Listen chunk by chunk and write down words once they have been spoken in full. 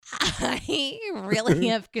I really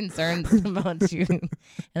have concerns about you. And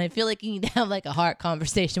I feel like you need to have like a heart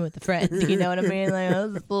conversation with a friend. You know what I mean? Like, oh,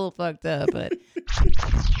 this is a little fucked up, but...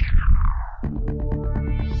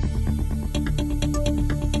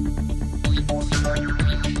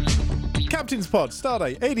 Captain's Pod,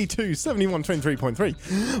 Stardate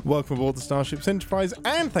 827123.3. Welcome aboard the Starship's Enterprise,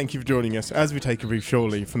 and thank you for joining us as we take a brief shore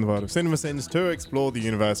leave from the world of cinema sins to explore the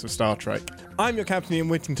universe of Star Trek. I'm your Captain Ian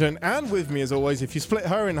Whittington, and with me as always, if you split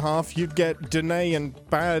her in half, you'd get Danae and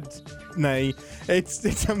Bad Nay.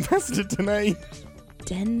 It's Ambassador Danae.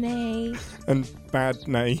 Danae. And Bad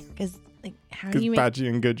Nay. Because, like, how do you make... Badgie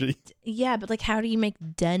and Goodgie. Yeah, but, like, how do you make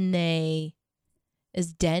Danae...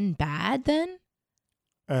 Is Den bad, then?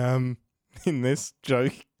 In this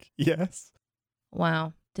joke, yes.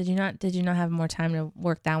 Wow. Did you not have more time to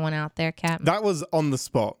work that one out there, Cap? That was on the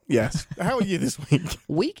spot, yes. How are you this week?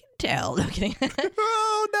 We can tell. No kidding.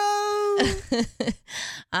 Oh no.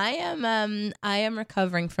 I am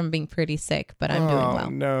recovering from being pretty sick, but I'm doing well. Oh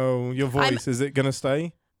no. Your voice, is it gonna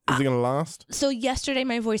stay? Is it gonna last? So yesterday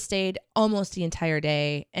my voice stayed almost the entire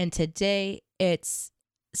day, and today it's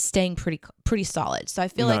staying pretty solid. So I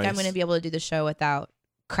feel like I'm gonna be able to do the show without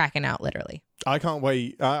cracking out, literally. I can't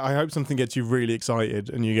wait. I hope something gets you really excited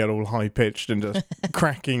and you get all high pitched and just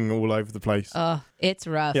cracking all over the place. Oh, it's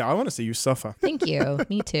rough. Yeah, I want to see you suffer. Thank you.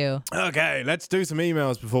 Me too. Okay, let's do some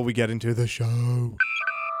emails before we get into the show.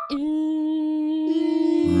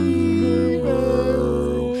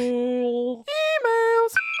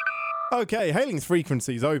 Okay, Hailing's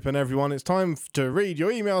frequencies open, everyone. It's time to read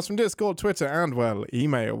your emails from Discord, Twitter, and, well,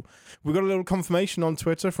 email. We got a little confirmation on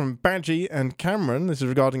Twitter from Badgie and Cameron. This is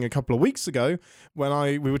regarding a couple of weeks ago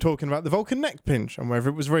when we were talking about the Vulcan neck pinch and whether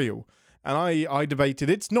it was real. And I debated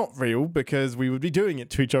it's not real because we would be doing it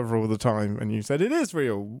to each other all the time. And you said it is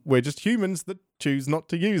real. We're just humans that choose not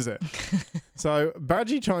to use it. So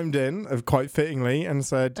Badgie chimed in, quite fittingly, and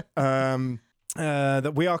said...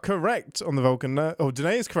 that we are correct on the Vulcan nerve, or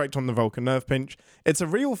Danae is correct on the Vulcan nerve pinch. It's a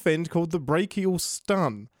real fin called the brachial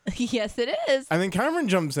stun. Yes, it is. And then Cameron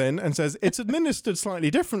jumps in and says it's administered slightly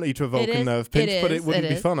differently to a Vulcan nerve pinch, but it wouldn't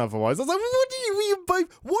be fun otherwise. I was like,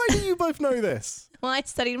 why do you both know this? Well, I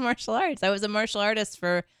studied martial arts. I was a martial artist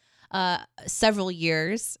for several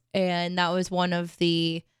years, and that was one of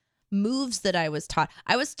the moves that I was taught.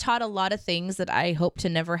 I was taught a lot of things that I hope to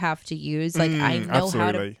never have to use. Like I know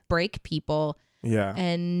how to break people. Yeah.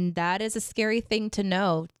 And that is a scary thing to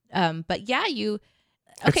know. But yeah, okay.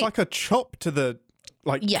 It's like a chop to the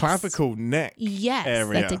clavicle neck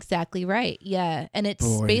area. That's exactly right. Yeah. And it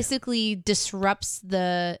basically disrupts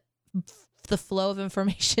the flow of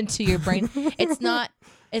information to your brain. It's not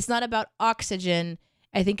about oxygen.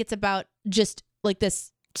 I think it's about just like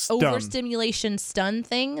this overstimulation stun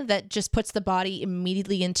thing that just puts the body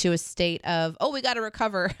immediately into a state of, oh, we got to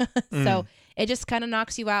recover. So it just kind of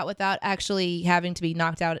knocks you out without actually having to be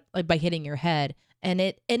knocked out like by hitting your head. And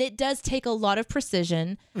it does take a lot of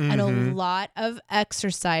precision and a lot of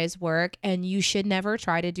exercise work. And you should never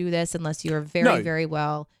try to do this unless you are very, very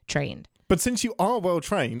well trained. But since you are well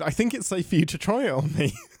trained, I think it's safe for you to try it on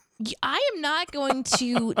me. I am not going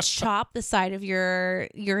to chop the side of your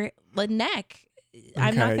neck. Okay.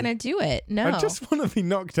 I'm not going to do it. No. I just want to be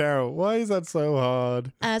knocked out. Why is that so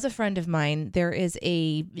hard? As a friend of mine, there is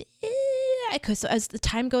so as the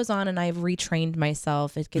time goes on and I've retrained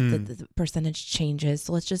myself, it gets the percentage changes.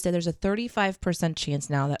 So let's just say there's a 35% chance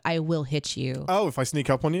now that I will hit you. Oh, if I sneak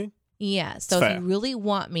up on you? Yeah. So if you really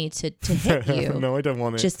want me to hit you, no, I don't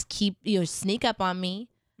want it. Just sneak up on me,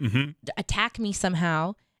 attack me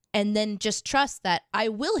somehow. And then just trust that I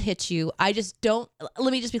will hit you. I just don't.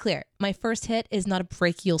 Let me just be clear. My first hit is not a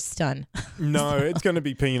brachial stun. No, it's going to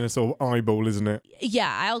be penis or eyeball, isn't it?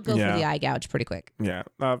 Yeah, I'll go for the eye gouge pretty quick. Yeah.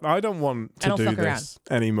 I don't want to do this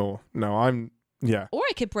anymore. No, yeah. Or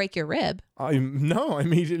I could break your rib. I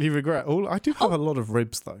immediately regret. I do have a lot of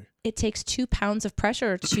ribs, though. It takes 2 pounds of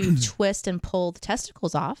pressure to twist and pull the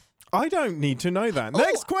testicles off. I don't need to know that.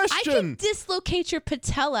 Next question. I can dislocate your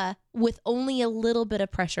patella with only a little bit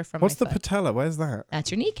of pressure from my foot. What's the patella? Where's that? That's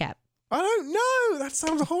your kneecap. I don't know. That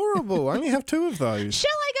sounds horrible. I only have 2 of those. Shall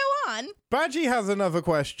I go on? Badgie has another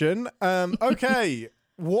question. Okay.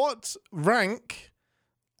 What rank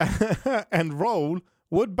and role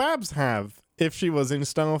would Babs have if she was in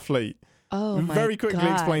Starfleet? Oh, my Very quickly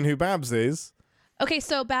God. Explain who Babs is. Okay,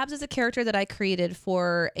 so Babs is a character that I created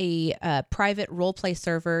for a private roleplay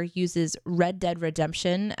server, uses Red Dead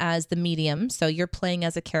Redemption as the medium. So you're playing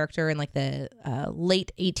as a character in like the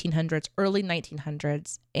late 1800s, early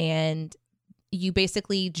 1900s, and you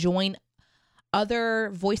basically join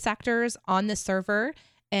other voice actors on the server,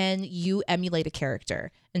 and you emulate a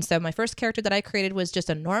character. And so my first character that I created was just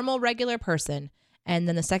a normal, regular person. And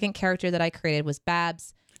then the second character that I created was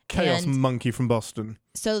Babs. Chaos monkey from Boston.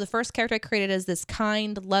 So the first character I created is this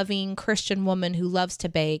kind, loving Christian woman who loves to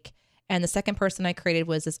bake. And the second person I created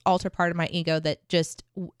was this alter part of my ego that just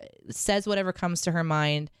says whatever comes to her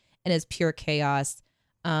mind and is pure chaos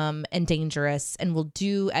and dangerous and will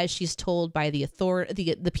do as she's told by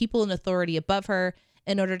the people in authority above her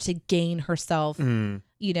in order to gain herself,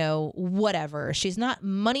 whatever. She's not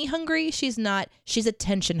money hungry. She's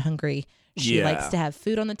attention hungry. She likes to have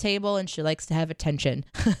food on the table and she likes to have attention.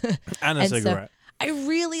 And a cigarette. So I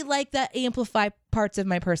really like that amplify parts of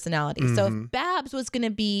my personality. So if Babs was going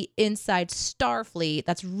to be inside Starfleet,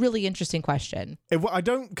 that's a really interesting question. I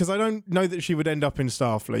don't know that she would end up in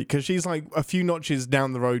Starfleet because she's like a few notches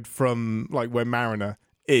down the road from like where Mariner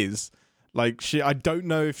is. Like I don't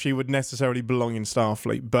know if she would necessarily belong in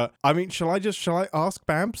Starfleet, but I mean, shall I ask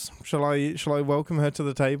Babs? Shall I welcome her to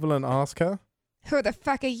the table and ask her? Who the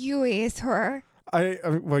fuck are you, asshole?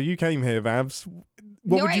 Well, you came here, Babs.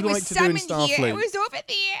 What would you like to do in Starfleet? Here. I was over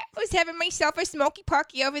there. I was having myself a smoky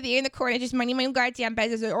parky over there in the corner, just minding my own goddamn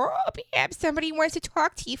business. Oh, perhaps somebody wants to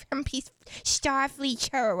talk to you from Starfleet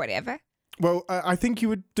show or whatever. Well, I think you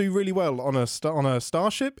would do really well on a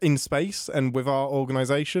starship in space, and with our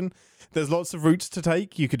organization, there's lots of routes to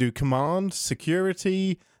take. You could do command,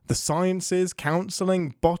 security, the sciences,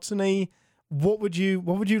 counseling, botany. What would you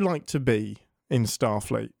like to be in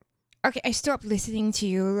Starfleet? Okay, I stopped listening to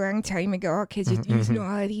you a long time ago because you're using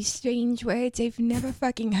all of these strange words I've never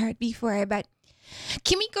fucking heard before, but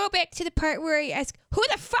can we go back to the part where I ask, who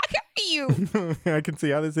the fuck are you? I can see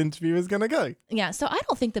how this interview is going to go. Yeah, so I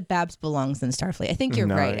don't think that Babs belongs in Starfleet. I think you're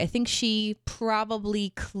right. I think she probably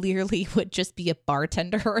clearly would just be a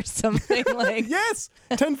bartender or something like. Yes,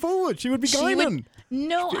 10 forward. She would be Guinan.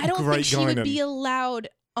 No, I don't think she would be allowed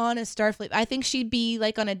on a Starfleet. I think she'd be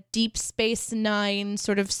like on a Deep Space Nine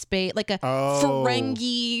sort of space, like a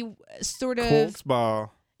Ferengi sort of. Corpse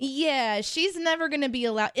bar. Yeah, she's never going to be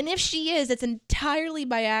allowed. And if she is, it's entirely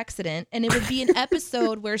by accident. And it would be an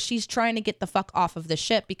episode where she's trying to get the fuck off of the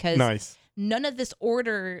ship because none of this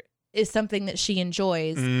order is something that she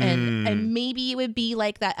enjoys. And maybe it would be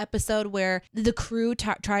like that episode where the crew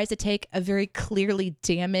tries to take a very clearly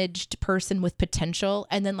damaged person with potential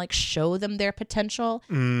and then like show them their potential.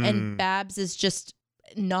 And Babs is just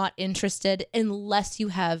not interested unless you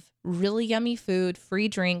have really yummy food, free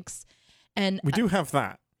drinks. And we do have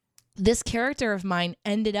that. This character of mine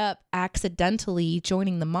ended up accidentally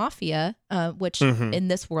joining the mafia, which in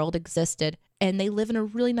this world existed. And they live in a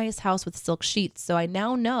really nice house with silk sheets. So I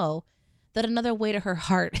now know that another way to her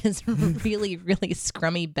heart is really, really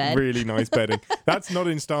scrummy bed. Really nice bedding. That's not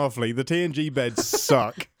in Starfleet. The TNG beds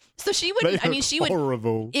suck. So she would, she would.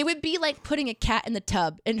 Horrible. It would be like putting a cat in the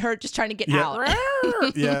tub and her just trying to get out.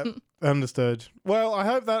 Yeah, understood. Well, I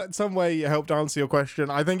hope that in some way helped answer your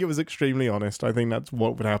question. I think it was extremely honest. I think that's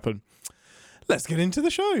what would happen. Let's get into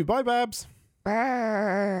the show. Bye, Babs.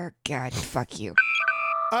 God, fuck you.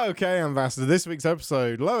 Okay, Ambassador, this week's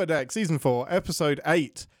episode, Lower Deck, Season 4, Episode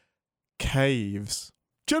 8, Caves.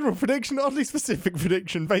 General prediction, oddly specific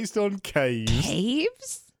prediction based on caves.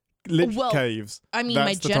 Caves? Caves. I mean,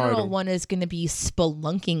 my general one is going to be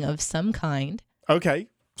spelunking of some kind. Okay,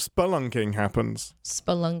 spelunking happens.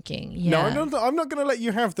 Spelunking, yeah. No, I'm not going to let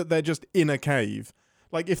you have that they're just in a cave.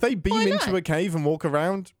 Like, if they beam into a cave and walk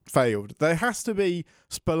around, failed. There has to be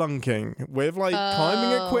spelunking with, like,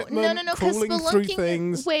 climbing equipment, crawling through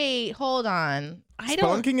things. Wait, hold on.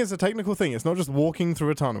 Spelunking is a technical thing. It's not just walking through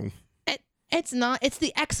a tunnel. It's not. It's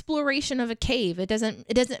the exploration of a cave. It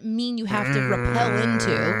doesn't mean you have to rappel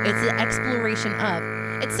into. It's the exploration of.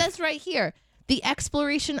 It says right here, the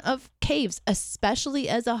exploration of caves, especially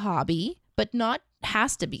as a hobby, but not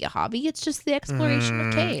has to be a hobby. It's just the exploration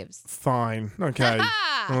of caves. Fine. Okay.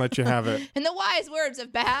 I'll let you have it. In the wise words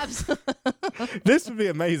of Babs. This would be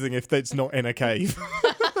amazing if it's not in a cave.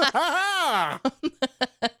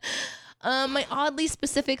 My oddly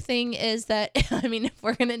specific thing is that, I mean, if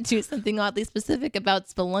we're going to do something oddly specific about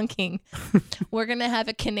spelunking, we're going to have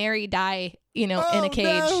a canary die, in a cage.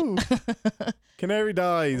 No. Canary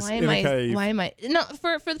dies in a cave. Why am I? No,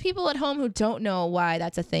 for the people at home who don't know why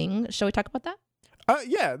that's a thing, shall we talk about that?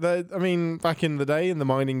 Yeah, back in the day, in the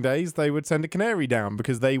mining days, they would send a canary down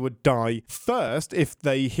because they would die first if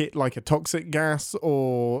they hit like a toxic gas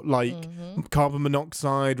or like carbon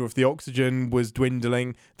monoxide, or if the oxygen was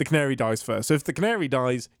dwindling, the canary dies first. So if the canary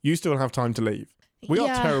dies, you still have time to leave. We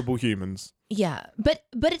are terrible humans. Yeah, but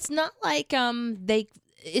it's not like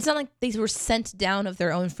it's not like they were sent down of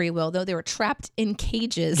their own free will, though. They were trapped in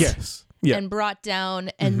cages. Yes. and brought down.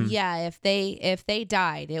 And if they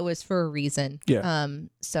died, it was for a reason. Yeah.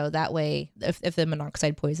 So that way, if the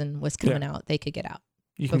monoxide poison was coming out, they could get out.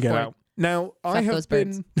 You can get out. Now, I have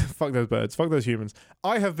been... Fuck those birds. Fuck those humans.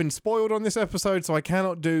 I have been spoiled on this episode, so I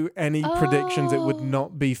cannot do any predictions. It would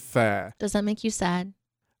not be fair. Does that make you sad?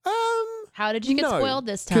 How did you get spoiled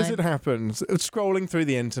this time? Because it happens. Scrolling through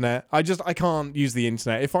the internet. I can't use the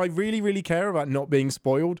internet. If I really, really care about not being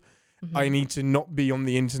spoiled, I need to not be on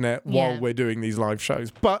the internet while we're doing these live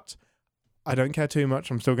shows. But I don't care too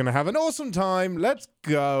much. I'm still going to have an awesome time. Let's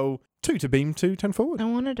go. 2 to beam, 2, 10 forward. I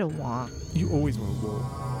wanted to walk. You always want to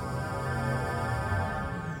walk.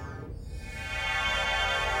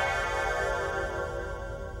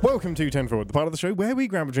 Welcome to 10 Forward, the part of the show where we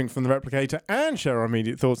grab a drink from the replicator and share our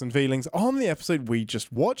immediate thoughts and feelings on the episode we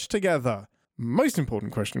just watched together. Most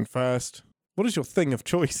important question first. What is your thing of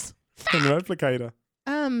choice from the replicator?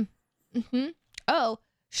 Oh,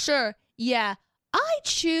 sure. Yeah. I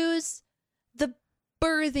choose the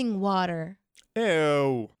birthing water.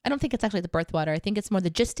 Ew. I don't think it's actually the birth water. I think it's more the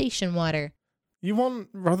gestation water. You want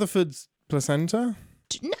Rutherford's placenta?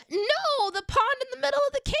 No, the pond in the middle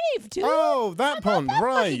of the cave, dude. Oh, that pond,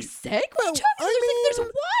 right. Sick. Well, there's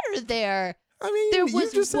water there. I mean,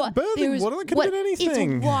 you just said birthing water. That could have been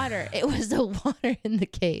anything. It's water. It was the water in the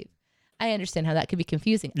cave. I understand how that could be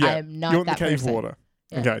confusing. Yeah, I am not you want that the cave person. water.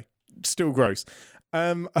 Yeah. Okay. Still gross.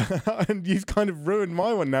 And you've kind of ruined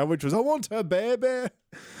my one now, which was I want a baby.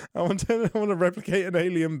 I want to replicate an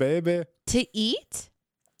alien baby. To eat?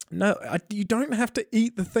 No, you don't have to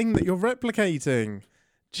eat the thing that you're replicating.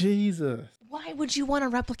 Jesus. Why would you want to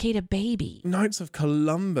replicate a baby? Knights of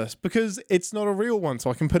Columbus. Because it's not a real one, so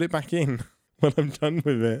I can put it back in when I'm done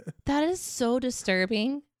with it. That is so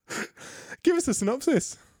disturbing. Give us a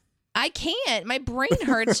synopsis. I can't. My brain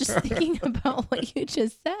hurts just thinking about what you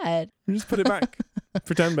just said. Just put it back.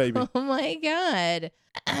 Pretend baby. Oh my God.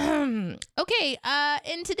 Okay.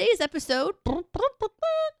 In today's episode,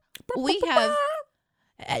 we have...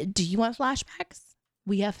 do you want flashbacks?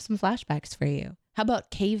 We have some flashbacks for you. How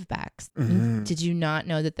about cave backs? Did you not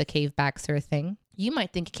know that the cave backs are a thing? You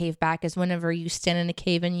might think a cave back is whenever you stand in a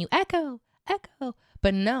cave and you echo.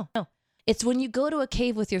 But no. It's when you go to a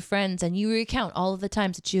cave with your friends and you recount all of the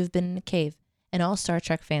times that you have been in a cave. And all Star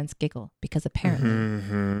Trek fans giggle because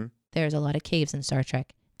apparently there's a lot of caves in Star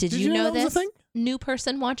Trek. Did you know this? New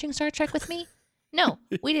person watching Star Trek with me? No,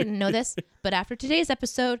 we didn't know this. But after today's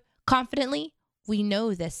episode, confidently, we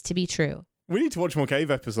know this to be true. We need to watch more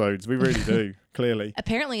cave episodes. We really do, clearly.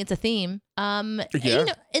 Apparently it's a theme. In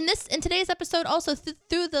today's episode, also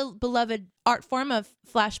through the beloved art form of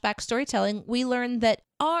flashback storytelling, we learn that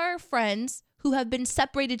our friends who have been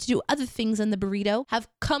separated to do other things in the burrito have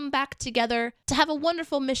come back together to have a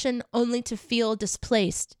wonderful mission only to feel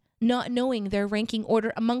displaced, not knowing their ranking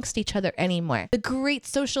order amongst each other anymore. The great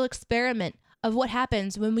social experiment of what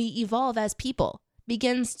happens when we evolve as people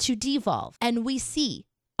begins to devolve, and we see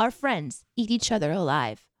our friends eat each other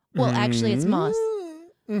alive. Well, actually, it's Moss.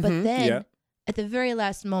 But then, at the very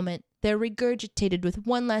last moment, they're regurgitated with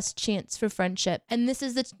one last chance for friendship. And this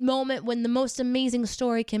is the moment when the most amazing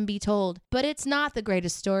story can be told. But it's not the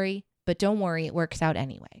greatest story. But don't worry, it works out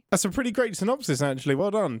anyway. That's a pretty great synopsis, actually. Well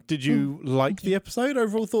done. Did you like the episode?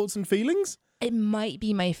 Overall thoughts and feelings? It might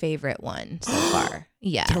be my favorite one so far.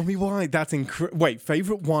 Yeah. Tell me why. That's incredible. Wait,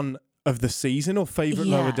 favorite one of the season or favorite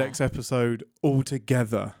Lower Decks episode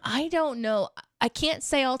altogether? I don't know. I can't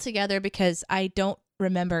say altogether because I don't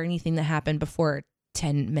remember anything that happened before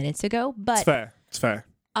 10 minutes ago. But It's fair.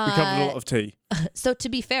 We covered a lot of tea. So to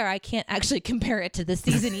be fair, I can't actually compare it to the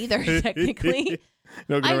season either, technically.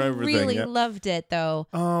 I really loved it, though.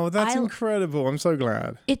 Oh, that's incredible. I'm so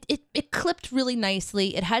glad. It clipped really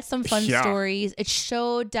nicely. It had some fun stories. It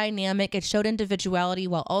showed dynamic. It showed individuality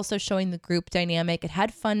while also showing the group dynamic. It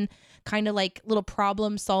had fun kind of like little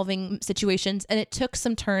problem solving situations. And it took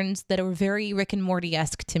some turns that were very Rick and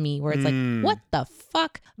Morty-esque to me, where it's like, what the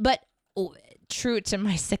fuck? But true to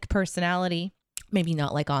my sick personality, maybe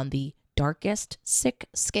not like on the darkest sick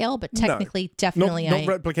scale, but technically, definitely not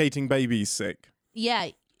replicating babies sick. Yeah,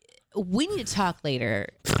 we need to talk later.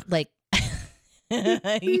 Like,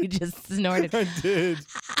 you just snorted. I did.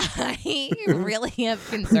 I really have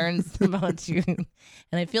concerns about you.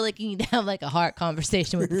 And I feel like you need to have like a heart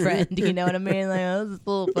conversation with a friend. You know what I mean? Like, oh, this is a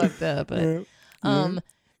little fucked up. But,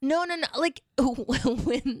 no. Like,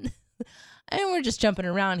 when, and we're just jumping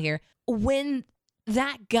around here. When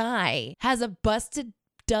that guy has a busted,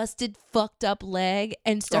 dusted, fucked up leg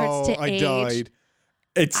and starts to age. I died.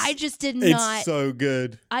 I just did not. It's so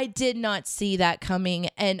good. I did not see that coming,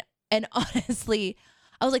 and honestly,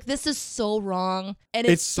 I was like, "This is so wrong," and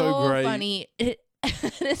it's so great. Funny.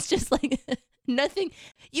 And it's just like nothing.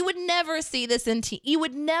 You would never see this you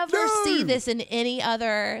would never see this in any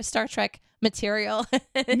other Star Trek material.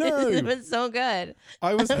 No. It was so good.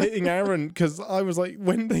 I was hitting Aaron because I was like,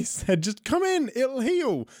 when they said, just come in, it'll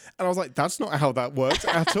heal. And I was like, that's not how that works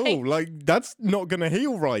at all. Like, that's not going to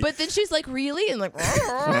heal right. But then she's like, really? And like,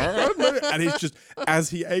 and it's just, as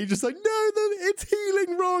he ages, like, no, it's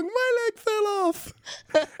healing wrong. My leg fell off.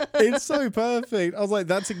 It's so perfect. I was like,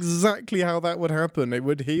 that's exactly how that would happen. It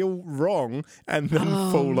would heal wrong and then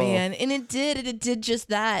fall off. Man. And it did. It did just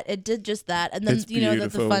that. It did just that. And then, It's the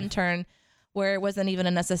beautiful. fun turn where it wasn't even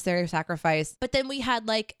a necessary sacrifice. But then we had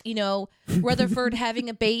like, Rutherford having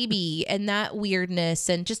a baby and that weirdness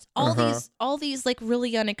and just all these like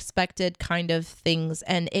really unexpected kind of things.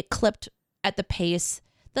 And it clipped at the pace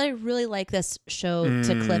that I really like this show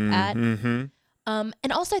to clip at. Mm-hmm.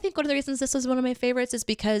 And also I think one of the reasons this was one of my favorites is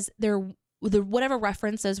because whatever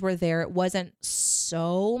references were there, it wasn't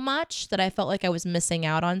so much that I felt like I was missing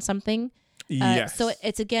out on something. Yes. So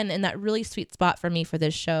it's again in that really sweet spot for me for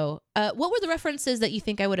this show. What were the references that you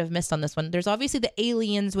think I would have missed on this one? There's obviously the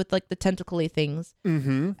aliens with like the tentacly things.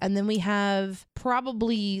 Mm-hmm. And then we have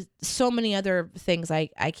probably so many other things I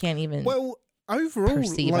can't even overall,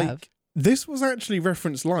 perceive like, of. This was actually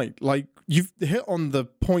reference light. Like, you've hit on the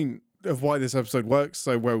point of why this episode works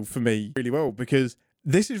so well for me, really well, because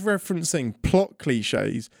this is referencing plot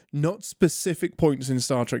cliches, not specific points in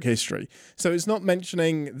Star Trek history. So it's not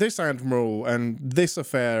mentioning this admiral and this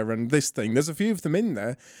affair and this thing. There's a few of them in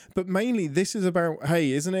there, but mainly this is about,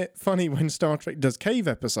 hey, isn't it funny when Star Trek does cave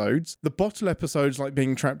episodes, the bottle episodes like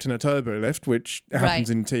being trapped in a turbo lift, which happens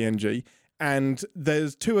in TNG, and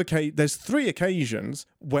there's 3 occasions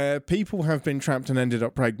where people have been trapped and ended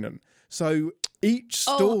up pregnant. So each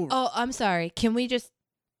story... Oh, I'm sorry. Can we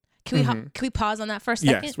pause on that for a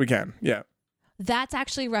second? Yes, we can. Yeah. That's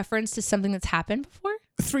actually reference to something that's happened before?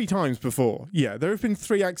 3 times before. Yeah, there have been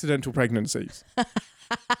 3 accidental pregnancies.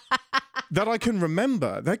 That I can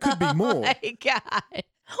remember. There could be more. Oh my God.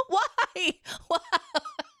 Why?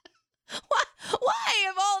 Why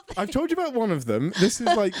of all things? I've told you about one of them. This is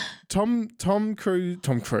like Tom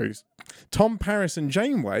Paris and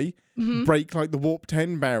Janeway break like the warp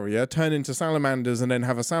 10 barrier, turn into salamanders and then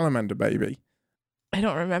have a salamander baby. I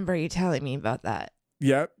don't remember you telling me about that.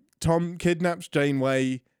 Yeah, Tom kidnaps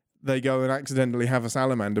Janeway. They go and accidentally have a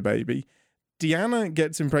salamander baby. Deanna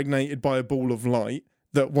gets impregnated by a ball of light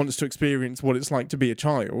that wants to experience what it's like to be a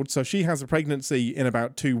child. So she has a pregnancy in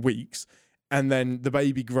about 2 weeks, and then the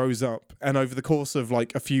baby grows up, and over the course of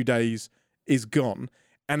like a few days is gone.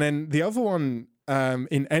 And then the other one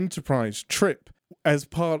in Enterprise, Trip, as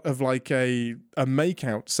part of like a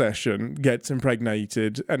makeout session, gets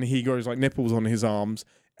impregnated, and he grows like nipples on his arms,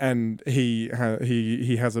 and he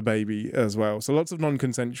has a baby as well. So lots of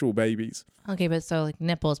non-consensual babies. Okay, but so like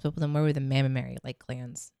nipples, but then where were the mammary like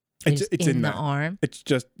glands? It's in the that arm. It's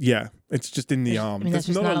just it's just in the arm. I mean, there's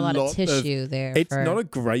just not a lot of tissue there. It's not a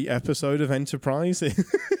great episode of Enterprise.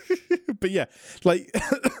 But yeah, like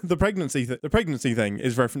the pregnancy thing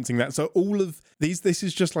is referencing that. So all of this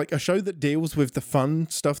is just like a show that deals with the fun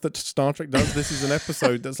stuff that Star Trek does. This is an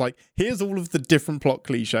episode that's like, here's all of the different plot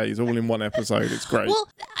cliches all in one episode. It's great. Well,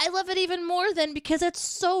 I love it even more then because it's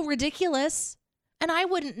so ridiculous. And I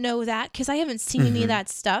wouldn't know that because I haven't seen any of that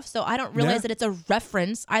stuff. So I don't realize that it's a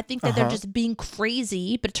reference. I think that they're just being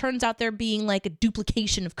crazy, but it turns out they're being like a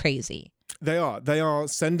duplication of crazy. They are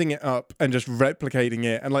sending it up and just replicating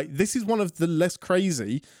it. And like, this is one of the less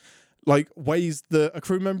crazy like ways that a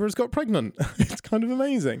crew member has got pregnant. It's kind of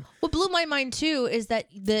amazing. What blew my mind too is that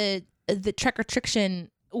the Trek or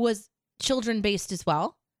Triction was children based as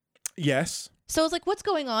well. Yes. So I was like, what's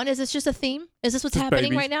going on? Is this just a theme? Is this what's Just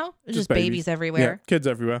happening babies. right now? Just babies everywhere. Yeah, kids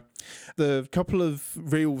everywhere. The couple of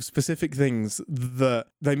real specific things that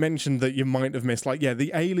they mentioned that you might have missed, like,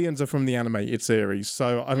 the aliens are from the animated series.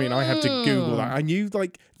 So, I mean, I had to Google that. I knew,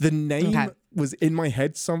 like, the name was in my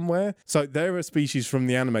head somewhere. So they're a species from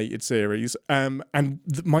the animated series. And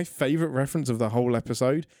my favorite reference of the whole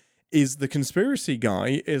episode is the conspiracy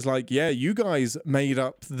guy is like, you guys made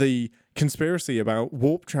up the conspiracy about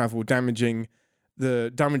warp travel damaging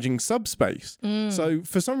subspace. So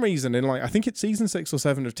for some reason in I think it's season 6 or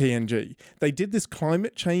 7 of TNG, they did this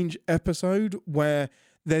climate change episode where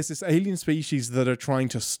there's this alien species that are trying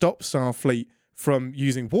to stop Starfleet from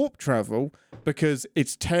using warp travel because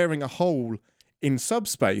it's tearing a hole in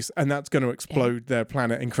subspace and that's going to explode their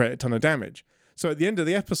planet and create a ton of damage. So at the end of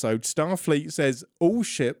the episode, Starfleet says all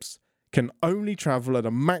ships can only travel at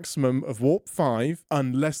a maximum of warp 5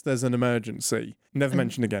 unless there's an emergency. Never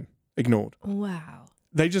mentioned again. Ignored. Wow.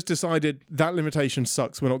 they just decided that limitation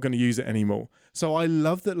sucks. We're not going to use it anymore. So I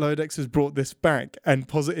love that Lodex has brought this back and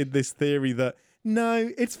posited this theory that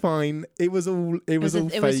no, it's fine. It was all fake.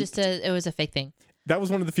 It was a fake thing. That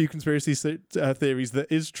was one of the few conspiracy theories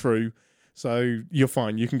that is true. So you're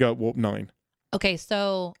fine. You can go at warp 9. Okay,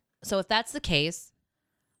 so if that's the case,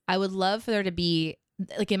 I would love for there to be,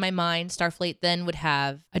 like in my mind, Starfleet then would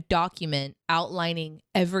have a document outlining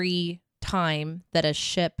every time that a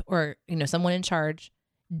ship or, someone in charge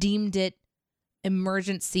deemed it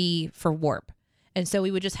emergency for warp. And so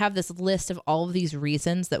we would just have this list of all of these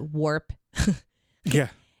reasons that warp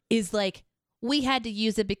is like, we had to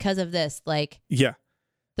use it because of this. Like,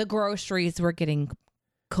 the groceries were getting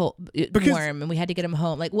warm and we had to get them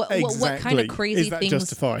home. Like, what kind of crazy things?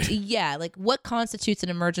 Justified? Yeah, like what constitutes an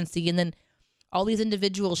emergency? And then all these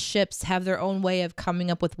individual ships have their own way of coming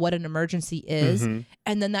up with what an emergency is, and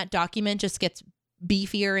then that document just gets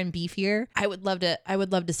beefier and beefier. I would love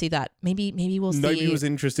to see that. Maybe we'll see. Nobody was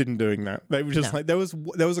interested in doing that. They were just like, there was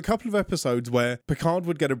a couple of episodes where Picard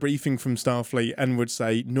would get a briefing from Starfleet and would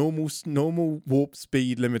say normal warp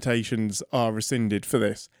speed limitations are rescinded for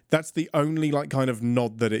this. That's the only kind of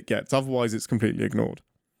nod that it gets. Otherwise, it's completely ignored.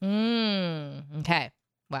 Okay.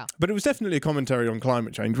 Wow. But it was definitely a commentary on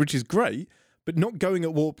climate change, which is great. But not going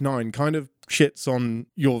at warp 9 kind of shits on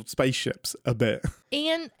your spaceships a bit.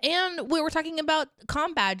 And we were talking about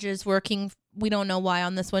comm badges working. We don't know why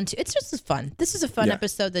on this one too. It's just fun. This is a fun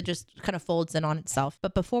episode that just kind of folds in on itself.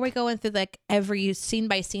 But before we go into every scene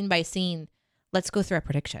by scene, let's go through our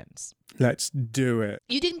predictions. Let's do it.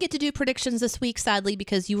 You didn't get to do predictions this week, sadly,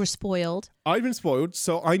 because you were spoiled. I've been spoiled,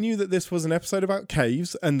 so I knew that this was an episode about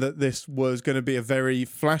caves and that this was going to be a very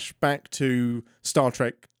flashback to Star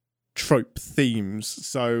Trek trope themes,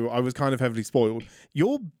 so I was kind of heavily spoiled.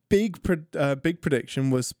 Your big prediction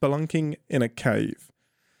was spelunking in a cave,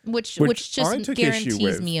 which just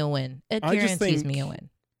guarantees me a win. It guarantees me a win.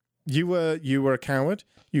 You were a coward.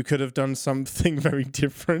 You could have done something very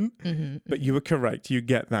different, but you were correct. You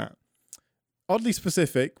get that. Oddly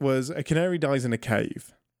specific was a canary dies in a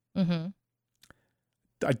cave. I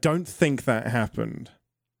don't think that happened.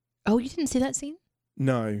 Oh, you didn't see that scene?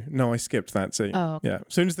 No, I skipped that scene. Oh, okay. Yeah.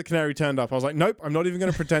 As soon as the canary turned up, I was like, nope, I'm not even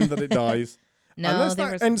going to pretend that it dies. No, unless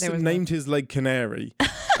that ensign named his leg Canary.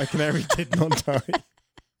 A canary did not die.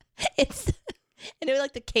 And it was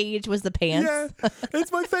like the cage was the pants. Yeah,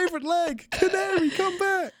 it's my favorite leg. Canary, come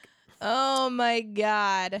back. Oh my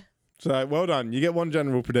God. So well done. You get one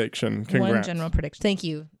general prediction. Congrats. One general prediction. Thank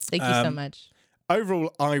you. Thank you so much.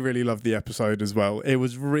 Overall, I really loved the episode as well. It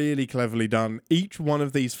was really cleverly done. Each one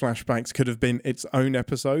of these flashbacks could have been its own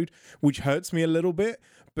episode, which hurts me a little bit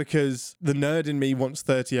because the nerd in me wants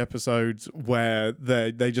 30 episodes where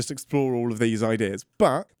they just explore all of these ideas.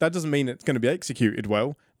 But that doesn't mean it's going to be executed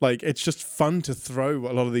well. It's just fun to throw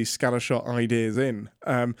a lot of these scattershot ideas in.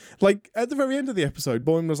 At the very end of the episode,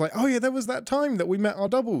 Boyne was like, oh yeah, there was that time that we met our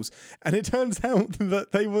doubles. And it turns out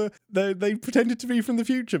that they pretended to be from the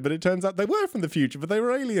future, but it turns out they were from the future, but they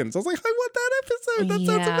were aliens. I was like, I want that episode. That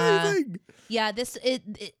sounds amazing. Yeah,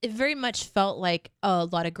 it very much felt like a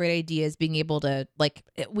lot of great ideas being able to,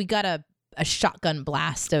 we got a shotgun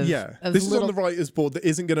blast of this is on the writer's board that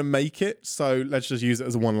isn't going to make it, so let's just use it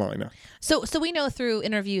as a one-liner. So we know through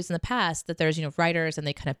interviews in the past that there's writers and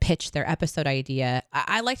they kind of pitch their episode idea.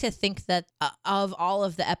 I like to think that of all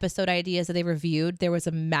of the episode ideas that they reviewed, there was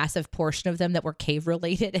a massive portion of them that were cave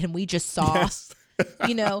related, and we just saw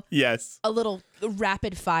yes, a little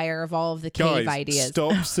rapid fire of all of the cave ideas.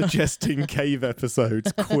 Stop suggesting cave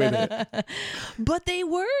episodes. Quit it. But they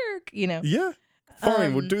work, Yeah.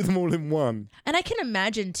 Fine, we'll do them all in one. And I can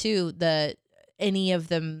imagine, too, any of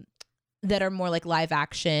them that are more like live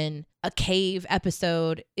action, a cave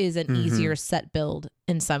episode is an easier set build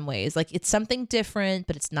in some ways. It's something different,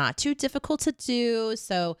 but it's not too difficult to do.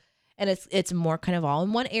 So, and it's more kind of all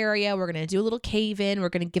in one area. We're going to do a little cave in. We're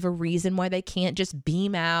going to give a reason why they can't just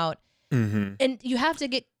beam out. And you have to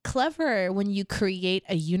get clever when you create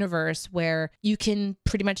a universe where you can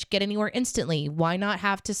pretty much get anywhere instantly. Why not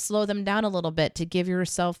have to slow them down a little bit to give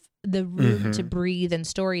yourself the room to breathe in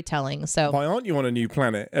storytelling? So why aren't you on a new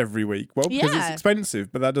planet every week? Well, because it's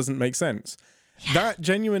expensive, but that doesn't make sense. Yeah. That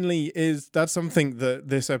genuinely that's something that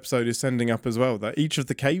this episode is sending up as well, that each of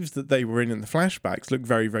the caves that they were in the flashbacks look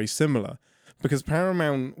very, very similar, because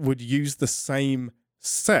Paramount would use the same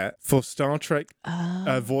set for Star Trek,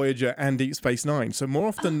 Voyager, and Deep Space Nine. So more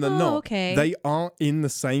often than not, they are in the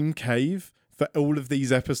same cave for all of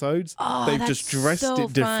these episodes. They've just dressed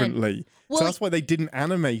it differently. Well, so that's why they didn't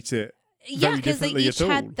animate it Yeah, very because they differently each at all.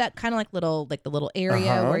 had that kind of like the little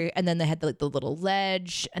area where, and then they had the little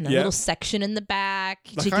ledge and a little section in the back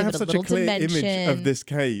to Like, give I have it a such little a clear dimension. image of this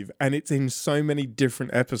cave, and it's in so many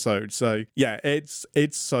different episodes. So yeah, it's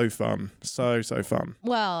so fun, so fun.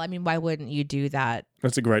 Well, I mean, why wouldn't you do that?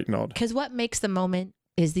 That's a great nod. Because what makes the moment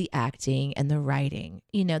is the acting and the writing.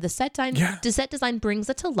 You know, the set design brings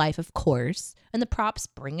it to life, of course, and the props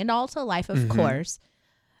bring it all to life, of course.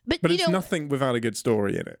 But it's nothing without a good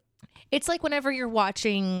story in it. It's like whenever you're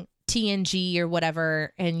watching TNG or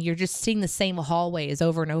whatever, and you're just seeing the same hallways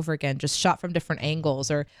over and over again, just shot from different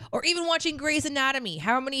angles, or even watching Grey's Anatomy.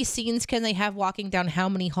 How many scenes can they have walking down how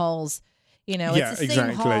many halls? You know, it's the same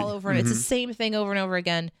hall over and it's the same thing over and over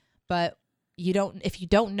again. But if you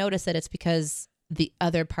don't notice it, it's because the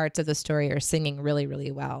other parts of the story are singing really,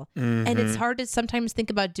 really well. And it's hard to sometimes think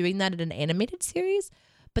about doing that in an animated series,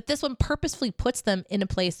 but this one purposefully puts them in a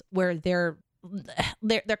place where they're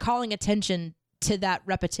calling attention to that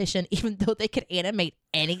repetition, even though they could animate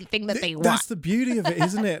anything that they want. That's the beauty of it,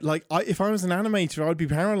 isn't it? Like, if I was an animator, I'd be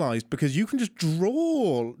paralyzed because you can just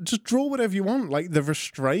draw whatever you want. Like, the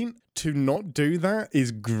restraint to not do that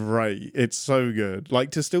is great. It's so good. Like,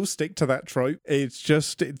 to still stick to that trope, it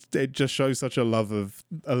just shows such a love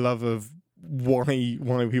of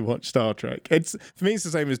why we watch Star Trek. For me, it's the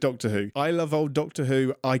same as Doctor Who. I love old Doctor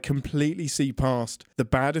Who. I completely see past the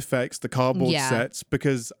bad effects, the cardboard sets,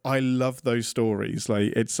 because I love those stories.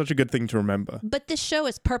 Like, it's such a good thing to remember. But this show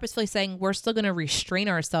is purposefully saying we're still going to restrain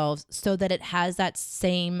ourselves so that it has that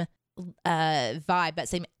same vibe, that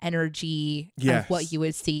same energy of what you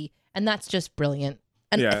would see, and that's just brilliant.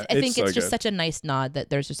 And I think it's just such a nice nod that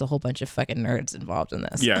there's just a whole bunch of fucking nerds involved in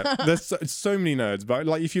this. Yeah, there's so many nerds, but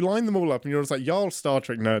like if you line them all up and you're just like, y'all Star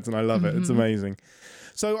Trek nerds, and I love it. It's amazing.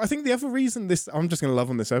 So I think the other reason I'm just going to love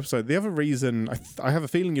on this episode, the other reason, I have a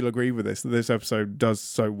feeling you'll agree with this, that this episode does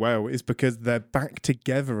so well is because they're back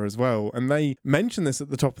together as well. And they mention this at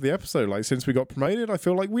the top of the episode, like, since we got promoted, I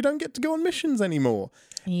feel like we don't get to go on missions anymore.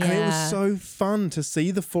 Yeah. And it was so fun to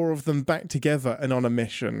see the four of them back together and on a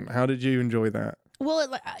mission. How did you enjoy that?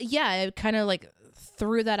 Well, it kind of like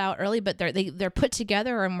threw that out early, but they're put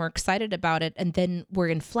together and we're excited about it. And then we're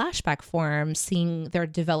in flashback form, seeing their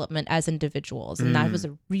development as individuals. And that was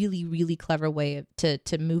a really, really clever way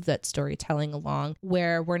to move that storytelling along,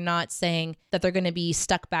 where we're not saying that they're going to be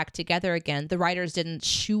stuck back together again. The writers didn't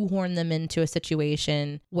shoehorn them into a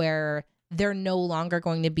situation where they're no longer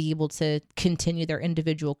going to be able to continue their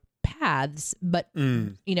individual paths, but,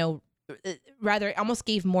 rather it almost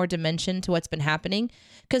gave more dimension to what's been happening,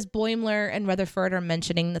 because Boimler and Rutherford are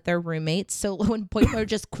mentioning that they're roommates. So when Boimler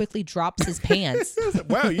just quickly drops his pants,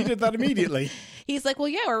 wow, you did that immediately. He's like, well,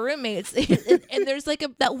 yeah, we're roommates. and there's like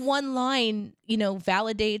that one line,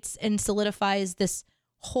 validates and solidifies this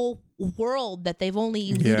whole world that they've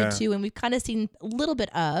only alluded to, and we've kind of seen a little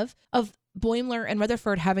bit of Boimler and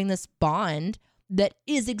Rutherford having this bond that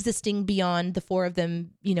is existing beyond the four of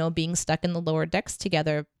them, being stuck in the lower decks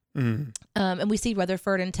together. And we see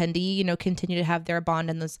Rutherford and Tendi, continue to have their bond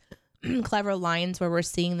in those clever lines where we're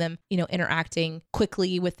seeing them, interacting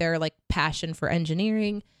quickly with their like passion for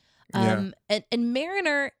engineering. And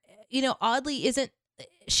Mariner, oddly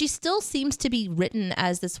she still seems to be written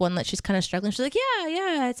as this one that she's kind of struggling. She's like,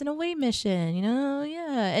 yeah, it's an away mission,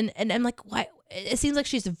 and I'm like, why? It seems like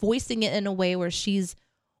she's voicing it in a way where she's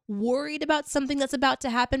worried about something that's about to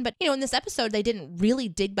happen. But, in this episode, they didn't really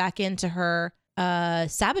dig back into her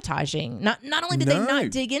sabotaging. Not only did they not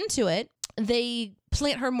dig into it, they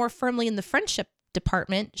plant her more firmly in the friendship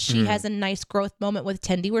department. She has a nice growth moment with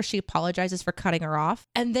Tendi where she apologizes for cutting her off,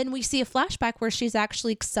 and then we see a flashback where she's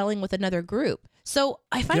actually excelling with another group. So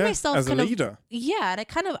I find myself as a leader. And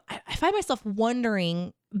I find myself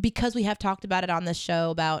wondering, because we have talked about it on this show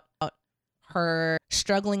about her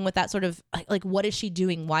struggling with that sort of like what is she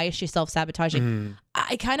doing? Why is she self-sabotaging?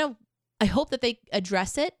 I hope that they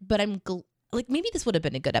address it, but I'm like, maybe this would have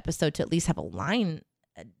been a good episode to at least have a line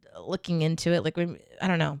looking into it. Like, I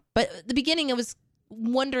don't know. But at the beginning, I was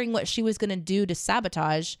wondering what she was going to do to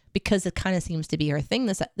sabotage, because it kind of seems to be her thing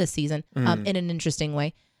this season in an interesting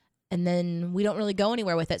way. And then we don't really go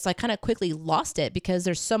anywhere with it. So I kind of quickly lost it because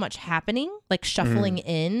there's so much happening, like shuffling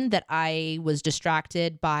in, that I was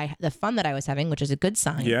distracted by the fun that I was having, which is a good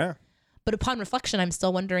sign. Yeah. But upon reflection, I'm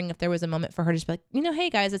still wondering if there was a moment for her to just be like, hey,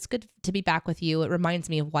 guys, it's good to be back with you. It reminds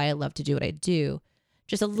me of why I love to do what I do.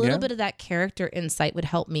 Just a little bit of that character insight would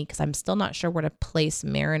help me, because I'm still not sure where to place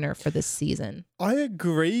Mariner for this season. I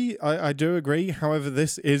agree. I do agree. However,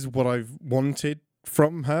 this is what I've wanted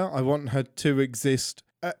from her. I want her to exist.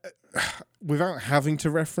 without having to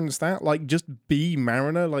reference that, like, just be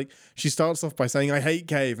Mariner. Like, she starts off by saying, I hate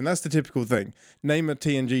Cave, and that's the typical thing. Name a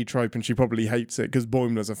TNG trope and she probably hates it because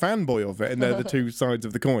Boimler's a fanboy of it, and they're the two sides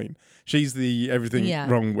of the coin. She's the everything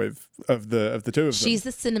wrong with of the two of them. She's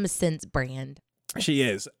the CinemaSins brand. She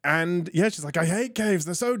is. And yeah, she's like, I hate caves.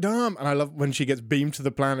 They're so dumb. And I love when she gets beamed to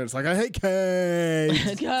the planet. It's like, I hate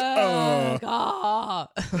caves.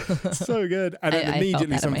 So good. And then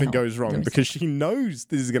immediately something goes wrong because she knows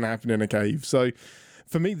this is going to happen in a cave. So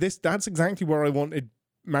for me, that's exactly where I wanted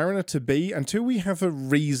Mariner to be until we have a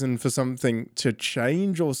reason for something to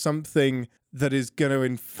change or something that is going to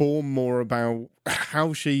inform more about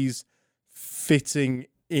how she's fitting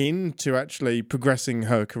into actually progressing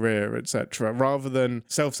her career, etc., rather than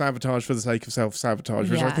self-sabotage for the sake of self-sabotage,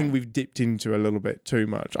 which I think we've dipped into a little bit too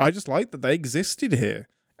much. I just like that they existed here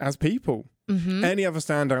as people. Any other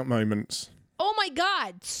standout moments? Oh my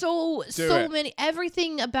God. So many.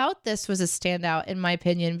 Everything about this was a standout in my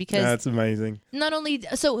opinion because that's amazing. Not only,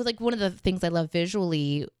 so like one of the things I love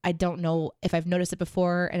visually, I don't know if I've noticed it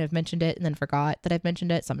before and I've mentioned it and then forgot that I've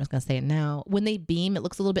mentioned it. So I'm just going to say it now. When they beam, it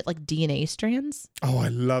looks a little bit like DNA strands. Oh, I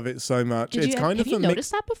love it so much. Have you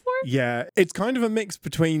noticed that before? Yeah. It's kind of a mix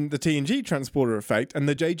between the TNG transporter effect and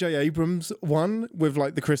the J.J. Abrams one with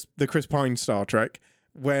like the Chris Pine Star Trek,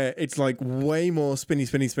 where it's like way more spinny.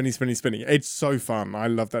 It's so fun. I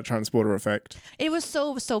love that transporter effect. It was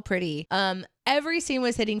so pretty. Every scene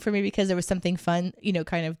was hitting for me because there was something fun,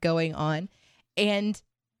 kind of going on. And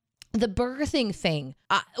the birthing thing,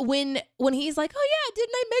 when he's like, oh yeah,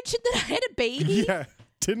 didn't I mention that I had a baby? Yeah.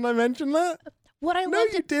 Didn't I mention that?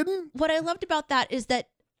 You didn't. What I loved about that is that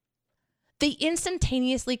they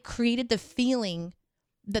instantaneously created the feeling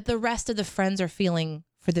that the rest of the friends are feeling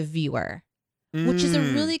for the viewer. Which is a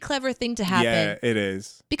really clever thing to happen. Yeah, it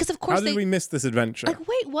is. Because of course how did we miss this adventure? Like,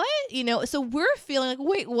 wait, what? So we're feeling like,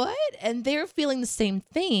 wait, what? And they're feeling the same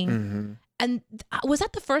thing. And was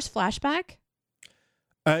that the first flashback?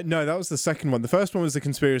 No, that was the second one. The first one was the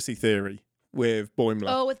conspiracy theory with Boimler.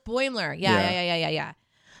 Oh, with Boimler. Yeah.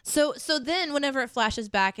 So then whenever it flashes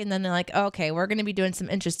back and then they're like, okay, we're going to be doing some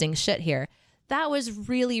interesting shit here. That was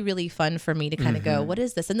really, really fun for me to kind of go, what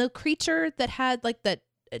is this? And the creature that had like that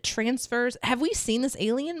transfers. Have we seen this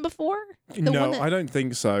alien before? No, I don't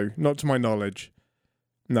think so. Not to my knowledge.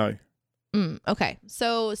 No. Okay.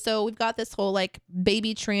 So we've got this whole like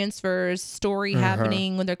baby transfers story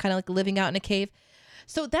happening when they're kind of like living out in a cave.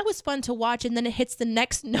 So that was fun to watch. And then it hits the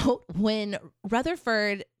next note when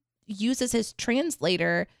Rutherford uses his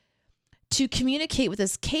translator to communicate with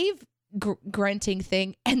this cave grunting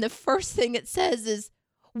thing. And the first thing it says is,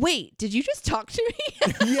 wait, did you just talk to me?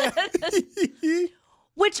 Yeah.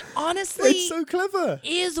 Which honestly, it's so clever,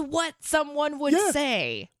 is what someone would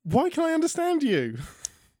say. Why can I understand you?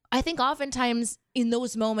 I think oftentimes in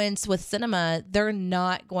those moments with cinema, they're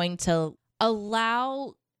not going to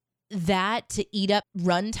allow that to eat up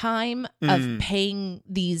runtime of paying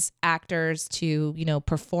these actors to,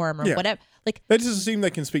 perform or whatever. Like, they just assume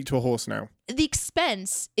they can speak to a horse now. The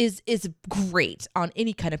expense is great on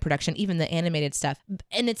any kind of production, even the animated stuff.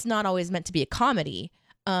 And it's not always meant to be a comedy.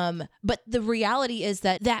 But the reality is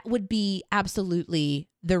that would be absolutely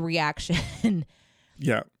the reaction.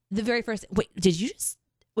 Yeah. The very first, did you just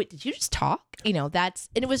talk? And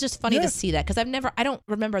it was just funny to see that because I don't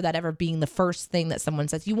remember that ever being the first thing that someone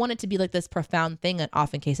says. You want it to be like this profound thing. And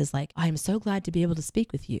often cases like, I'm so glad to be able to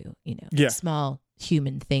speak with you, small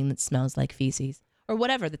human thing that smells like feces or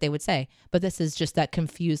whatever that they would say. But this is just that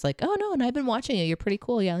confused, like, oh no, and I've been watching you. You're pretty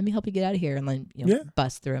cool. Yeah. Let me help you get out of here. And then,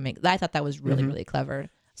 bust through and I thought that was really, really clever.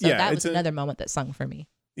 So that was another moment that sung for me.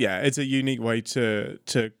 Yeah, it's a unique way to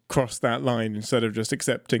cross that line instead of just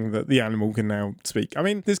accepting that the animal can now speak. I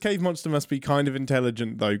mean, this cave monster must be kind of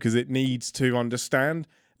intelligent, though, because it needs to understand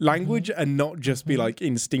language and not just be like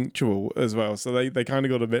instinctual as well. So they kind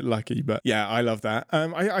of got a bit lucky. But yeah, I love that.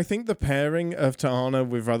 I think the pairing of Ta'ana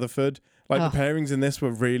with Rutherford, the pairings in this were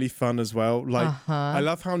really fun as well. Like, I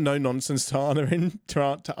love how no nonsense Ta'ana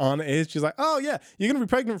is. She's like, oh yeah, you're going to be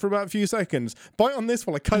pregnant for about a few seconds. Bite on this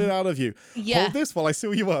while I cut it out of you. Yeah. Hold this while I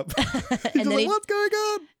seal you up. She's like, what's going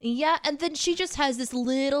on? Yeah. And then she just has this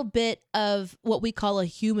little bit of what we call a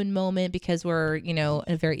human moment because we're,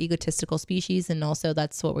 a very egotistical species. And also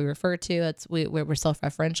that's what we refer to. We're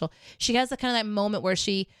self-referential. She has that moment where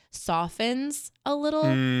she softens a little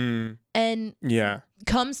and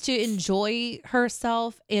comes to enjoy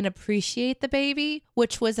herself and appreciate the baby,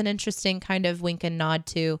 which was an interesting kind of wink and nod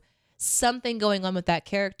to something going on with that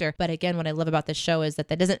character. But again, what I love about this show is that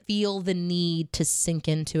doesn't feel the need to sink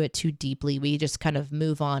into it too deeply. We just kind of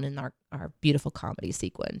move on in our beautiful comedy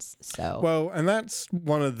sequence. So well, and that's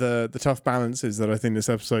one of the tough balances that I think this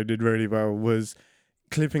episode did really well, was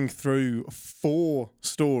clipping through 4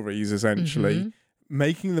 stories essentially,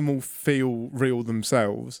 making them all feel real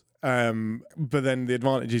themselves. But then the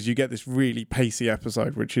advantage is you get this really pacey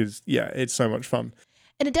episode, which is, it's so much fun.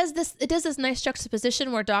 And it does this nice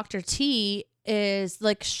juxtaposition where Dr. T is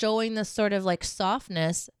like showing this sort of like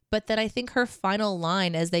softness, but then I think her final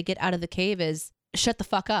line as they get out of the cave is, shut the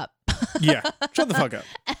fuck up. Yeah, shut the fuck up.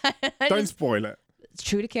 Don't spoil it. It's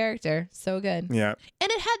true to character. So good. Yeah.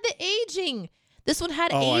 And it had the aging. This one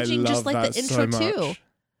had aging just like the intro too.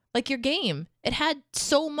 Like your game. It had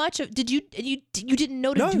so much of. Did you didn't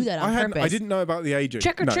know to do that on purpose? I didn't know about the aging.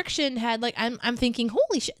 Trick or Triction had like I'm thinking,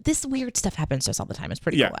 holy shit, this weird stuff happens to us all the time. It's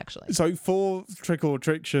pretty cool actually. So for Trick or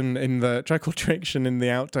Triction in the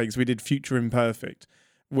outtakes, we did Future Imperfect,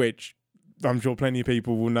 which I'm sure plenty of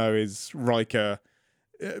people will know is Riker.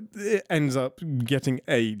 It ends up getting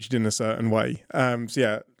aged in a certain way. So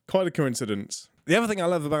yeah, quite a coincidence. The other thing I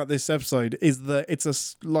love about this episode is that it's a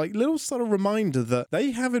like little sort of reminder that they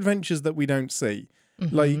have adventures that we don't see.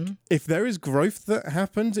 Like, if there is growth that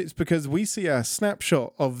happens, it's because we see a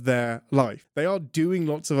snapshot of their life. They are doing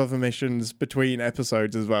lots of other missions between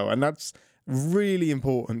episodes as well, and that's really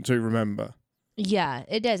important to remember. Yeah,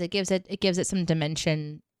 it does. It gives it some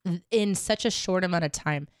dimension in such a short amount of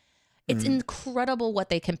time. It's incredible what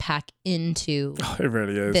they can pack into it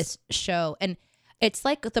really is. This show. And it's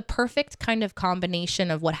like the perfect kind of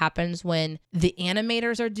combination of what happens when the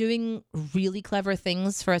animators are doing really clever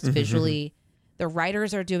things for us visually. The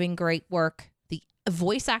writers are doing great work. The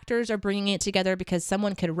voice actors are bringing it together because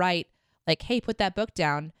someone could write like, hey, put that book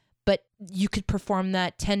down. But you could perform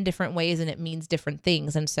that 10 different ways and it means different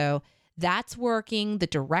things. And so that's working. The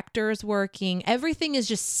director's working. Everything is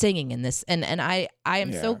just singing in this. And I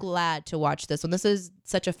am so glad to watch this one. This is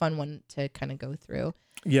such a fun one to kind of go through.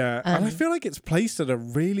 Yeah, and I feel like it's placed at a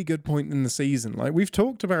really good point in the season. Like, we've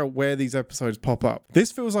talked about where these episodes pop up.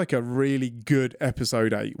 This feels like a really good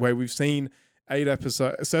episode 8, where we've seen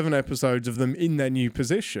 7 episodes of them in their new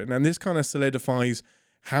position, and this kind of solidifies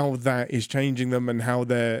how that is changing them and how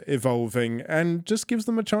they're evolving, and just gives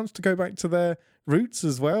them a chance to go back to their roots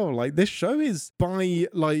as well. Like, this show is by,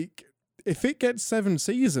 like, if it gets 7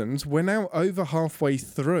 seasons, we're now over halfway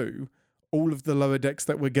through all of the Lower Decks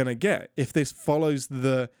that we're going to get, if this follows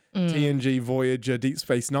the TNG Voyager Deep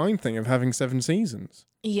Space Nine thing of having 7 seasons.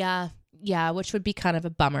 Yeah, which would be kind of a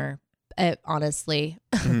bummer, honestly.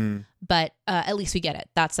 But at least we get it.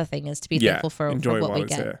 That's the thing, is to be thankful for what we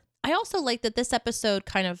get. Here. I also like that this episode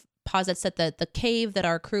kind of posits that the cave that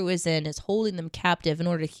our crew is in is holding them captive in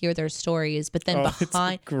order to hear their stories. But then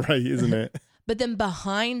behind... It's great, isn't it? But then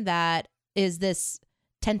behind that is this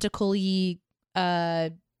tentacle-y...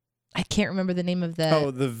 I can't remember the name of the...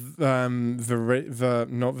 Oh, the Viridian?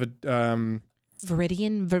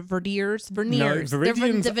 Veneers? No,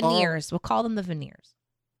 Viridians the veneers. We'll call them the veneers.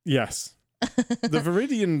 Yes. The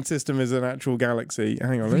Viridian system is an actual galaxy.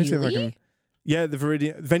 Hang on, let me see if I can... Yeah, the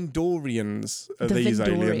Vendorians are these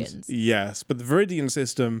aliens. Yes, but the Viridian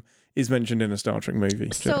system is mentioned in a Star Trek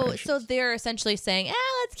movie. So they're essentially saying,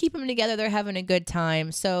 let's keep them together. They're having a good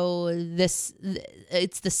time. So it's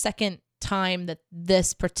the second time that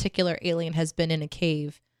this particular alien has been in a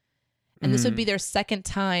cave, and this would be their second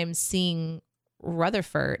time seeing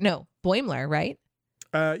Boimler, right?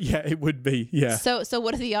 Yeah, it would be. Yeah. So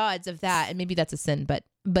what are the odds of that? And maybe that's a sin, but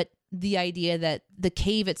the idea that the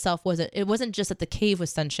cave itself wasn't just that the cave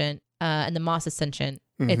was sentient and the moss is sentient.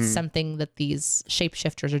 It's something that these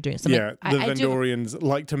shapeshifters are doing. So the Vendorians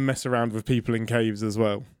like to mess around with people in caves as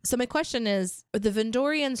well. So my question is, are the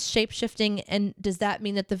Vendorians shapeshifting, and does that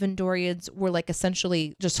mean that the Vendorians were like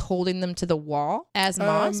essentially just holding them to the wall as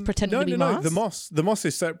moss, pretending to be moss? No. The moss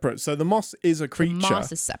is separate. So the moss is a creature. The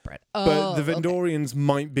moss is separate. But the Vendorians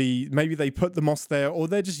might be, maybe they put the moss there, or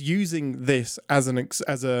they're just using this as an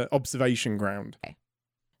observation ground. Okay.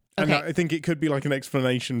 And I think it could be like an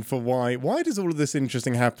explanation for why does all of this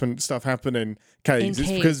interesting stuff happen in caves?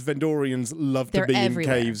 It's because Vendorians love to be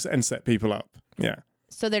everywhere. In caves and set people up. Yeah.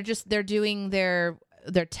 So they're doing their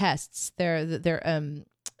tests, their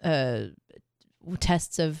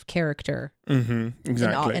tests of character.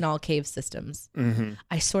 Exactly. In all cave systems.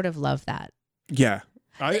 I sort of love that. Yeah.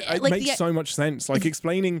 It makes so much sense. Like,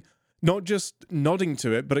 explaining, not just nodding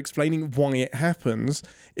to it, but explaining why it happens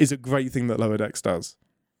is a great thing that Lower Decks does.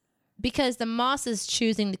 Because the moss is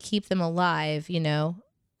choosing to keep them alive, you know.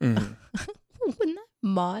 When that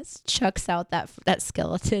moss chucks out that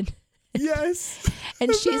skeleton Yes.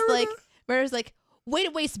 And she's like, Murder's like, way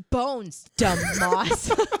to waste bones, dumb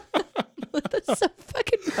moss. That's so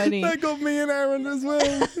fucking funny. That got me and Aaron as well.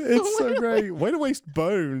 It's so great. Way to waste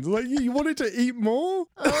bones. Like, you wanted to eat more?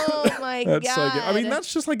 Oh my That's God. so good. I mean,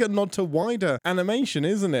 that's just like a nod to wider animation,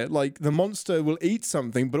 isn't it? Like, the monster will eat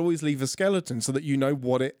something, but always leave a skeleton so that you know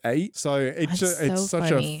what it ate. So it's such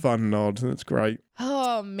funny. a fun nod. That's great.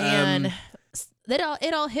 Oh man.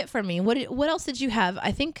 It all hit for me. What else did you have?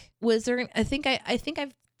 I think I've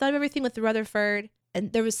thought of everything with Rutherford,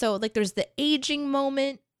 and there's the aging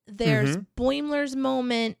moment, there's Boimler's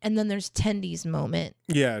moment, and then there's Tendy's moment.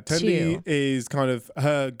 Yeah, Tendy is kind of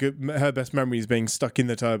her best memory is being stuck in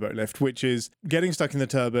the turbo lift, which is getting stuck in the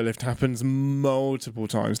turbo lift happens multiple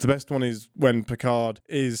times. The best one is when Picard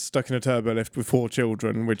is stuck in a turbo lift with 4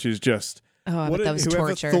 children, which is just but that was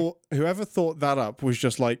torture. Whoever thought that up was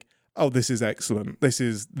just like, oh, this is excellent. This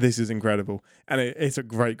is incredible. And it's a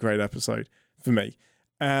great episode for me.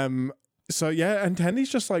 So yeah, and Tendy's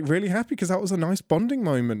just like really happy because that was a nice bonding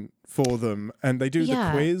moment for them. And they do the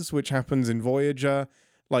quiz, which happens in Voyager.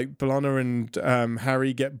 Like B'Elanna and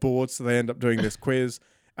Harry get bored, so they end up doing this quiz.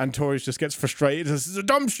 And Torres just gets frustrated. This is a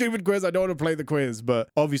dumb, stupid quiz. I don't want to play the quiz. But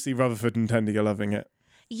obviously Rutherford and Tendy are loving it.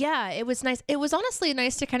 Yeah, it was nice. It was honestly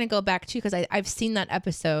nice to kind of go back to, because I've seen that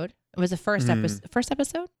episode. It was the first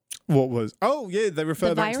episode. What was? Oh yeah, they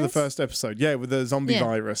refer back to the first episode. Yeah, with the zombie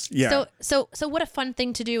virus. Yeah. So what a fun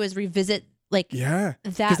thing to do is revisit that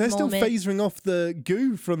because they're still phasing off the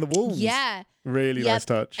goo from the walls. Yeah. Really nice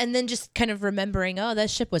touch. And then just kind of remembering, oh, that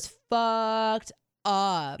ship was fucked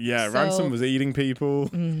up. Yeah, Ransom was eating people.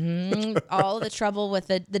 All the trouble with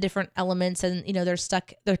the different elements, and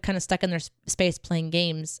they're kind of stuck in their space playing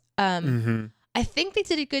games. I think they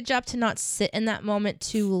did a good job to not sit in that moment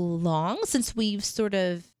too long, since we've sort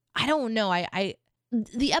of, I don't know,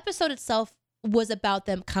 the episode itself was about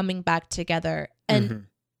them coming back together. And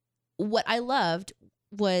what I loved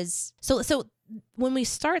was, so when we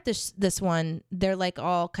start this one, they're like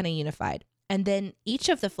all kind of unified. And then each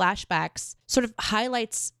of the flashbacks sort of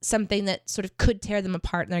highlights something that sort of could tear them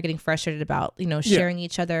apart, and they're getting frustrated about, sharing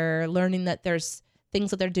each other, learning that there's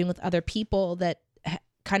things that they're doing with other people that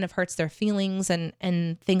kind of hurts their feelings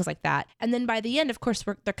and things like that. And then by the end, of course,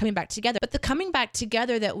 they're coming back together. But the coming back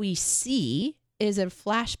together that we see is a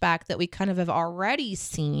flashback that we kind of have already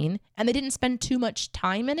seen, and they didn't spend too much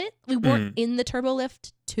time in it. We weren't in the turbo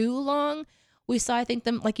lift too long. We saw, I think,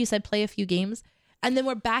 them, like you said, play a few games. And then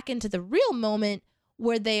we're back into the real moment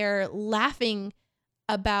where they're laughing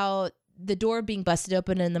about the door being busted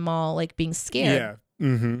open in the mall, like being scared.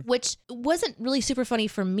 Yeah. Which wasn't really super funny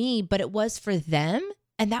for me, but it was for them.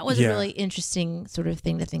 And that was a really interesting sort of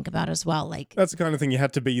thing to think about as well. Like, that's the kind of thing you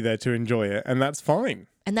had to be there to enjoy it, and that's fine.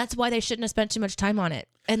 And that's why they shouldn't have spent too much time on it.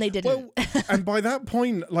 And they didn't. Well, and by that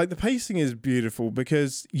point, like, the pacing is beautiful,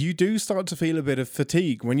 because you do start to feel a bit of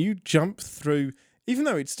fatigue when you jump through, even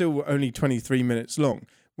though it's still only 23 minutes long.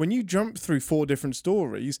 When you jump through 4 different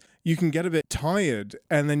stories, you can get a bit tired,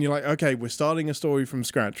 and then you're like, okay, we're starting a story from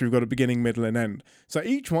scratch. We've got a beginning, middle, and end. So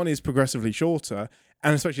each one is progressively shorter,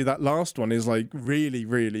 and especially that last one is like really,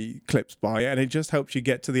 really clips by, and it just helps you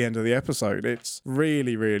get to the end of the episode. It's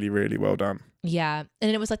really, really, really well done. Yeah,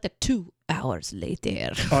 and it was like the 2 hours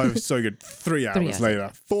later. Oh, it was so good. 3 hours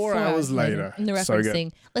later. 4 hours later. And the referencing. So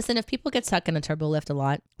good. Listen, if people get stuck in a turbo lift a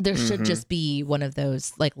lot, there should just be one of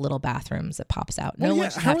those like little bathrooms that pops out. No one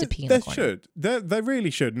should have to pee in the corner. They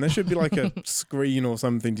really should. And there should be like a screen or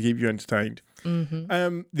something to keep you entertained.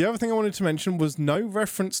 The other thing I wanted to mention was no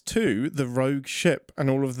reference to the rogue ship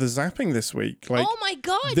and all of the zapping this week. Like, oh my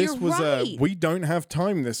God, this you're was right. We don't have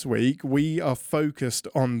time this week. We are focused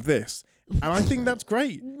on this. And I think that's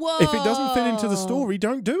great. Whoa. If it doesn't fit into the story,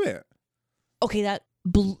 don't do it. Okay, that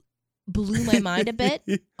blew my mind a bit,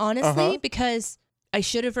 honestly, because I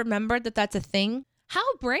should have remembered that that's a thing.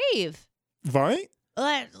 How brave. Right?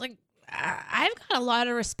 Like, I've got a lot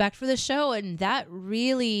of respect for the show, and that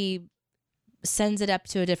really sends it up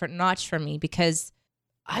to a different notch for me, because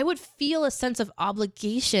I would feel a sense of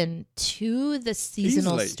obligation to the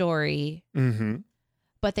seasonal story,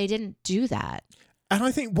 but they didn't do that. And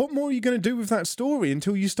I think, what more are you going to do with that story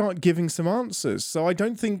until you start giving some answers? So I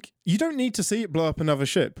don't think, you don't need to see it blow up another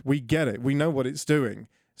ship. We get it. We know what it's doing.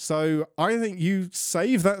 So I think you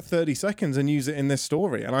save that 30 seconds and use it in this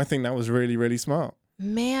story. And I think that was really, really smart.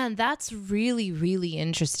 Man, that's really, really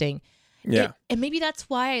interesting. Yeah. And maybe that's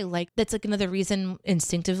why that's like another reason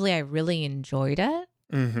instinctively I really enjoyed it.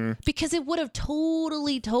 Because it would have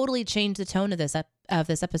totally changed the tone of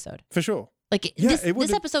this episode. For sure. Like,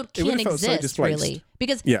 this episode can't exist, really.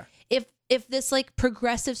 Because if this like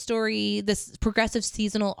progressive story, this progressive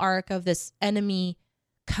seasonal arc of this enemy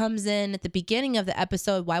comes in at the beginning of the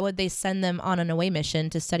episode, why would they send them on an away mission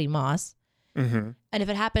to study moss? Mm-hmm. And if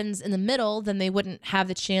it happens in the middle, then they wouldn't have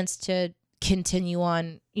the chance to continue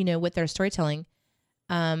on, with their storytelling.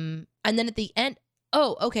 And then at the end,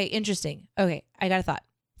 okay, interesting. Okay, I got a thought.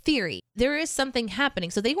 Theory. There is something happening.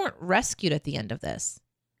 So they weren't rescued at the end of this.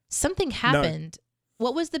 Something happened. No.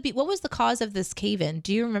 What was the cause of this cave-in?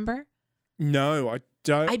 Do you remember? No, I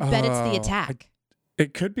don't. I bet it's the attack.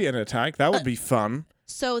 It could be an attack. That would be fun.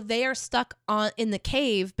 So they are stuck in the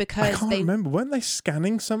cave because I can't remember. Weren't they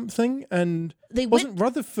scanning something? And wasn't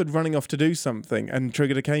Rutherford running off to do something and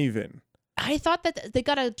triggered a cave-in? I thought that they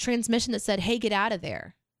got a transmission that said, "Hey, get out of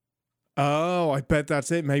there." Oh, I bet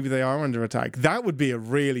that's it. Maybe they are under attack. That would be a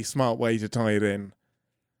really smart way to tie it in.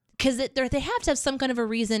 Because they have to have some kind of a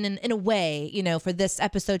reason in a way, for this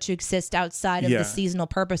episode to exist outside of the seasonal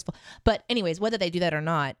purpose. But anyways, whether they do that or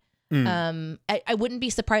not, I wouldn't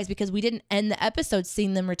be surprised because we didn't end the episode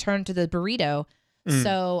seeing them return to the burrito.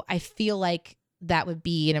 So I feel like that would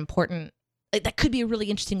be an important, that could be a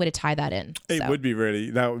really interesting way to tie that in. That would be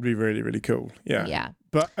really, really cool. Yeah. Yeah.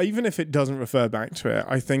 But even if it doesn't refer back to it,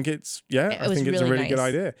 I think it's a really good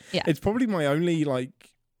idea. Yeah. It's probably my only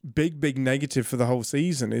big negative for the whole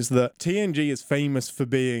season is that TNG is famous for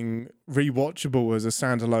being rewatchable as a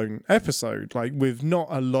standalone episode, with not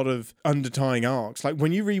a lot of undertying arcs.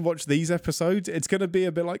 When you rewatch these episodes, it's going to be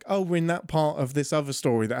a bit like, oh, we're in that part of this other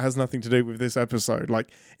story that has nothing to do with this episode.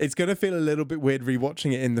 It's going to feel a little bit weird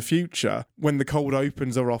rewatching it in the future when the cold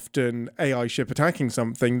opens are often AI ship attacking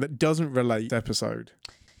something that doesn't relate to the episode.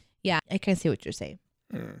 Yeah, I can see what you're saying.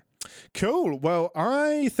 Cool. Well,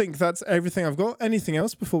 I think that's everything I've got. Anything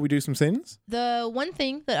else before we do some sins? The one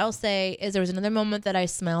thing that I'll say is there was another moment that I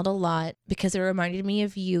smiled a lot because it reminded me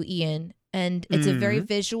of you, Ian. And it's a very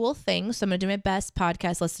visual thing, so I'm going to do my best,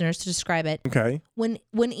 podcast listeners, to describe it. Okay. When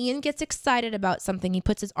Ian gets excited about something, he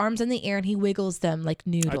puts his arms in the air and he wiggles them like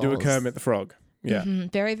noodles. I do a Kermit the Frog. Yeah. Mm-hmm.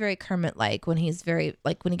 Very, very Kermit-like when he's when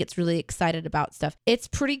he gets really excited about stuff. It's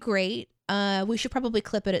pretty great. We should probably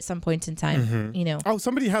clip it at some point in time, Oh,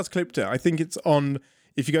 somebody has clipped it. I think it's on,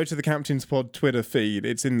 if you go to the Captain's Pod Twitter feed,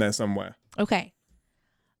 it's in there somewhere. Okay.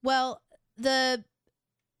 Well, the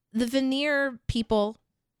veneer people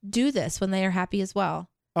do this when they are happy as well.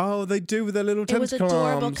 Oh, they do with their little tentacle arms. It was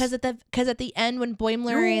adorable because at the end when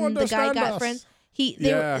Boimler and the guy got friends,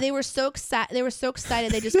 they were so excited. They were so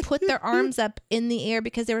excited. They just put their arms up in the air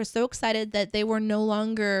because they were so excited that they were no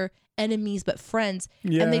longer enemies but friends.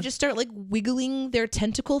 And they just start wiggling their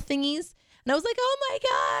tentacle thingies. And I was like, oh my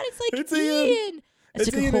God, it's Ian.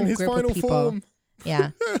 It's Ian in his final form.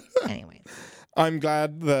 Yeah. Anyway. I'm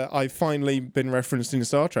glad that I've finally been referenced in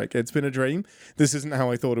Star Trek. It's been a dream. This isn't how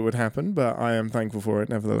I thought it would happen, but I am thankful for it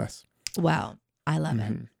nevertheless. Wow. I love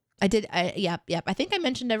it. I did. Yep. I think I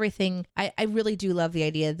mentioned everything. I really do love the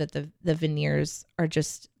idea that the veneers are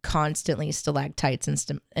just constantly stalactites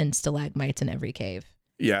and stalagmites in every cave.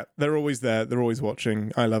 Yeah, they're always there. They're always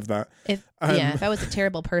watching. I love that. If I was a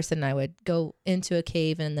terrible person, I would go into a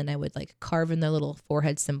cave and then I would carve in their little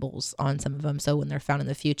forehead symbols on some of them. So when they're found in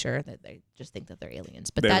the future, that they just think that they're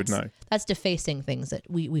aliens. But that's defacing things that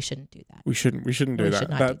we shouldn't do that. We shouldn't do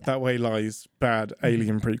that. That way lies bad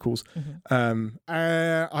alien prequels. I'm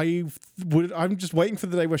just waiting for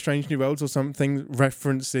the day where Strange New Worlds or something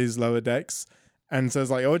references Lower Decks and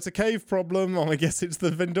says it's a cave problem. I guess it's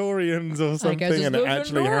the Vendorians or something, and it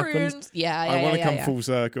actually happens. I want to come full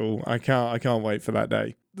circle. I can't wait for that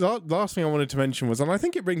day. The last thing I wanted to mention was, and I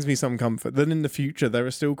think it brings me some comfort, that in the future there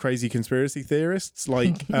are still crazy conspiracy theorists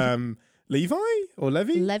like Levi or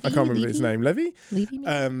Levy? I can't remember his name. Levy,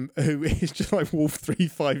 who is just Wolf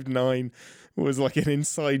 359. Was an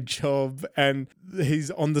inside job, and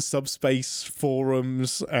he's on the subspace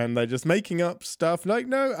forums and they're just making up stuff no,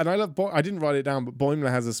 and I love I didn't write it down, but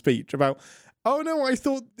Boimler has a speech about, oh no, I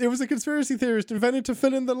thought it was a conspiracy theorist invented to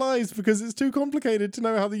fill in the lies because it's too complicated to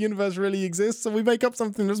know how the universe really exists, so we make up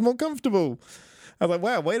something that's more comfortable. I was like,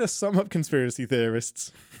 wow, way to sum up conspiracy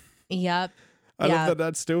theorists. Yep. I love that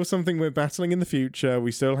that's still something we're battling in the future.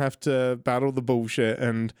 We still have to battle the bullshit,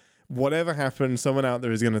 and whatever happens, someone out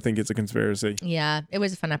there is going to think it's a conspiracy. Yeah, it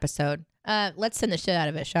was a fun episode. Let's send the shit out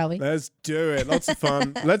of it, shall we? Let's do it. Lots of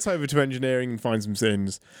fun. Let's over to engineering and find some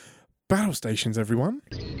sins. Battle stations, everyone.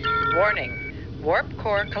 Warning. Warp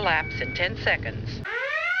core collapse in 10 seconds.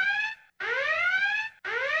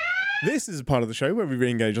 This is a part of the show where we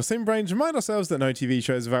re-engage our sim brains, remind ourselves that no TV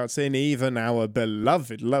shows without sin, even our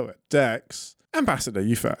beloved Lower Decks. Ambassador,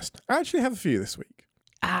 you first. I actually have a few this week.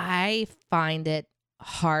 I find it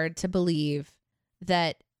hard to believe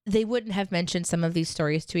that they wouldn't have mentioned some of these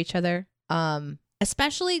stories to each other,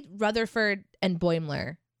 especially Rutherford and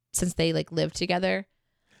Boimler, since they lived together.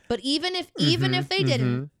 But even if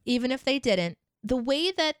they didn't, the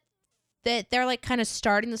way that they're like kind of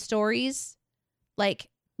starting the stories, like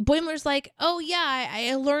Boimler's like, oh yeah,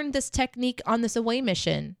 I learned this technique on this away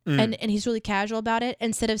mission, and he's really casual about it,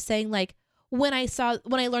 instead of saying like, when I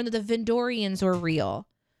learned that the Vindorians were real.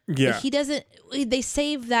 Yeah. He doesn't. They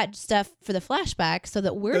save that stuff for the flashback so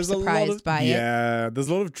that we're surprised by it. Yeah, there's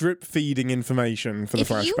a lot of drip feeding information for the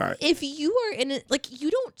flashback. If you are in it, like,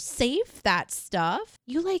 you don't save that stuff.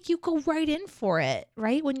 You go right in for it,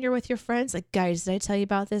 right? When you're with your friends, like, guys, did I tell you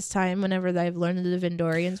about this time whenever I've learned that the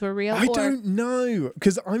Vindorians were real? I don't know,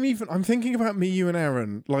 because I'm thinking about me, you, and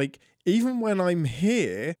Aaron. Like, even when I'm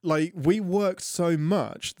here, like, we work so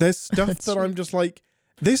much. There's stuff that I'm just like,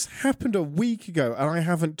 this happened a week ago and I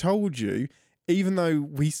haven't told you, even though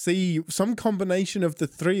we see some combination of the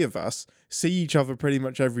three of us see each other pretty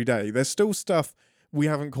much every day. There's still stuff we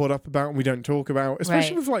haven't caught up about and we don't talk about,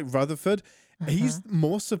 especially with like Rutherford. He's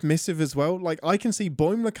more submissive as well. Like, I can see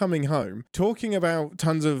Boimler coming home, talking about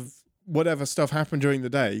tons of whatever stuff happened during the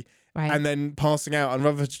day, and then passing out, and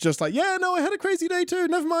Rutherford's just like, yeah, no, I had a crazy day too.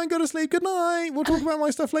 Never mind, go to sleep. Good night. We'll talk about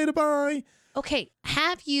my stuff later. Bye. Okay,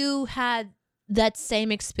 have you had that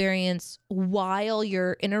same experience while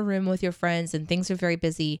you're in a room with your friends and things are very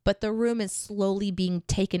busy, but the room is slowly being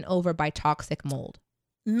taken over by toxic mold?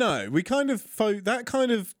 No, we kind of that kind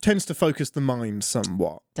of tends to focus the mind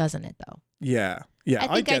somewhat, doesn't it? Though. Yeah. I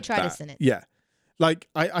think I try to sin it. Yeah. Like,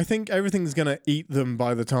 I think everything's going to eat them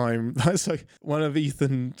by the time. That's like one of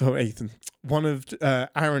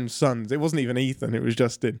Aaron's sons. It wasn't even Ethan, it was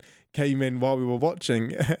Justin. Came in while we were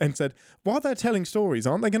watching and said, while they're telling stories,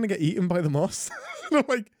 aren't they going to get eaten by the moss? And I'm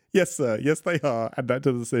like, yes, sir. Yes, they are. Add that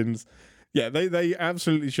to the sins. Yeah, they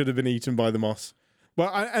absolutely should have been eaten by the moss. Well,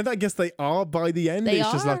 and I guess they are by the end.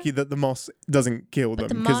 It's just lucky that the moss doesn't kill them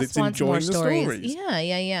because it's enjoying the stories.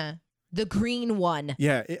 Yeah. The green one.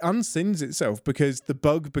 Yeah, it unsins itself because the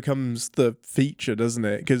bug becomes the feature, doesn't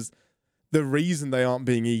it? Because the reason they aren't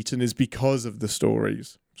being eaten is because of the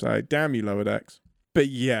stories. So, damn you, Lower Decks. But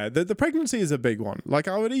yeah, the pregnancy is a big one. Like,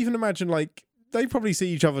 I would even imagine, like, they probably see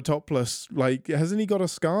each other topless. Like, hasn't he got a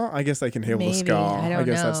scar? I guess they can heal the scar. I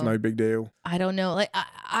guess that's no big deal. I don't know. Like,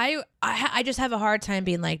 I just have a hard time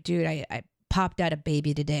being like, dude, I popped out a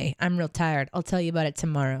baby today. I'm real tired. I'll tell you about it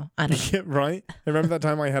tomorrow. I don't know. Yeah, right? I remember that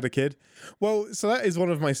time I had a kid. Well, so that is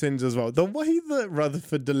one of my sins as well. The way that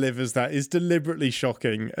Rutherford delivers that is deliberately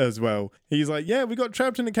shocking as well. He's like, yeah, we got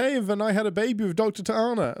trapped in a cave and I had a baby with Dr.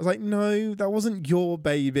 Ta'ana. I was like, no, that wasn't your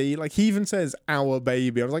baby. Like, he even says our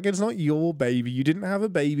baby. I was like, it's not your baby. You didn't have a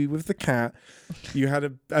baby with the cat. You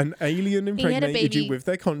had an alien impregnated you with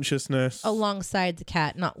their consciousness. Alongside the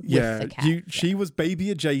cat, not with the cat. She was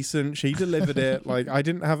baby adjacent. She delivered it. Like, I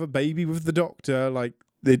didn't have a baby with the doctor. Like,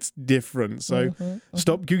 it's different. So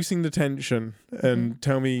stop goosing the tension and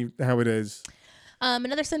tell me how it is.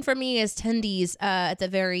 Another sin for me is Tendy's at the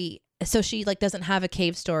very. So she like doesn't have a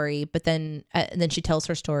cave story, but then she tells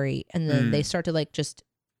her story, and then they start to like just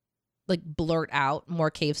like blurt out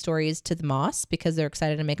more cave stories to the moss because they're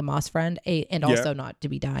excited to make a moss friend and also not to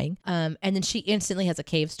be dying. And then she instantly has a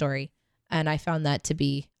cave story. And I found that to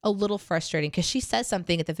be a little frustrating because she says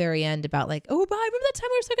something at the very end about like, oh, but I remember that time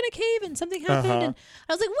we were stuck in a cave and something happened. And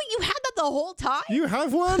I was like, wait, you had that the whole time? You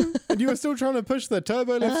have one? And you were still trying to push the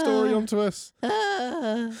turbo lift story onto us?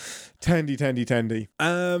 Tandy.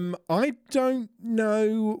 I don't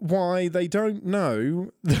know why they don't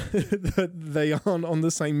know that they aren't on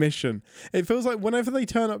the same mission. It feels like whenever they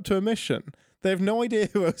turn up to a mission, they have no idea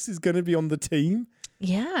who else is going to be on the team.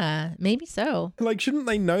 Yeah, maybe so. Like, shouldn't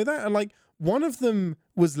they know that? And like, one of them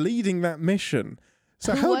was leading that mission.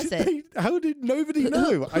 So how did nobody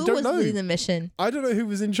know? I don't know. Who was leading the mission? I don't know who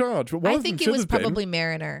was in charge, but one of them should have been. I think it was probably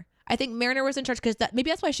Mariner. I think Mariner was in charge because maybe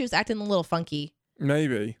that's why she was acting a little funky.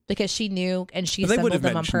 Maybe. Because she knew and she assembled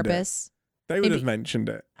them on purpose. They would have mentioned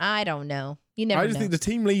it. I don't know. You never know. I just think the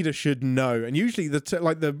team leader should know. And usually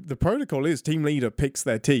the protocol is team leader picks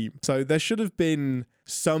their team. So there should have been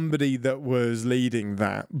somebody that was leading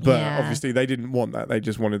that. But obviously they didn't want that. They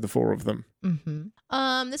just wanted the four of them.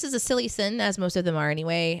 This is a silly sin, as most of them are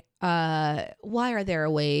anyway. Why are there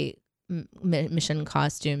away mission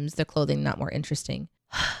costumes, the clothing not more interesting?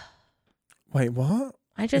 Wait, what?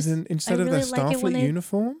 Instead of their Starfleet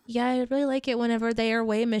uniform? Yeah, I really like it whenever they are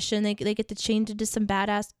away mission. They get to change into some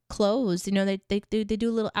badass clothes. You know, they do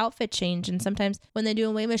a little outfit change, and sometimes when they do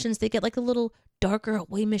away missions, they get like a little darker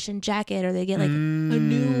away mission jacket, or they get like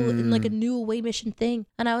a new away mission thing.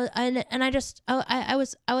 And I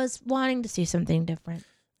was wanting to see something different.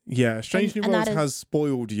 Yeah, Strange New And Worlds that is- has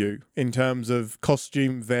spoiled you in terms of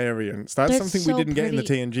costume variants. That's They're something so we didn't get in the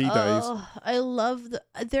pretty. TNG days. Oh, I love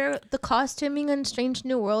the costuming in Strange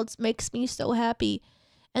New Worlds makes me so happy,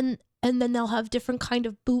 and then they'll have different kind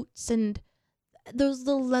of boots, and those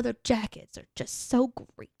little leather jackets are just so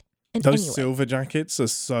great. And Those anyway, silver jackets are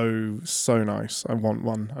so nice. I want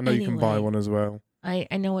one. I know you can buy Anyway. one as well. I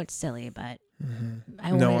know it's silly, but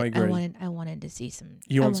I No, wanted, I agree. I wanted to see some.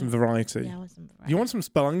 You I want some variety. Yeah, I want some variety. You want some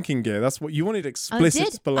spelunking gear. That's what you wanted. I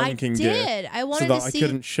Explicit did. spelunking gear. I did. I So wanted that to I see.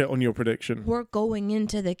 couldn't shit on your prediction. We're going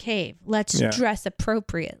into the cave. Let's Yeah. dress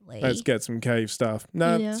appropriately. Let's get some cave stuff.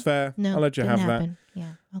 No, You know? it's fair. No, I'll let you didn't have happen.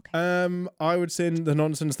 Yeah. Okay. that. I would send the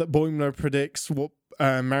nonsense that Boimler predicts what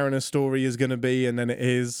Mariner's story is going to be, and then it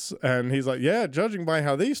is. And he's like, yeah, judging by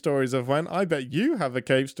how these stories have went, I bet you have a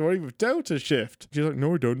cave story with Delta Shift. She's like,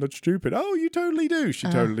 no, I don't. That's stupid. Oh, you totally do. She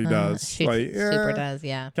totally does. She Like, super yeah. does.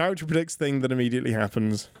 Yeah. Character predicts thing that immediately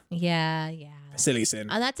happens. Yeah. Silly sin.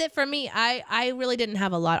 And that's it for me. I really didn't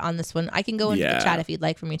have a lot on this one. I can go into Yeah. the chat if you'd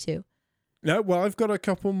like for me to. No, well, I've got a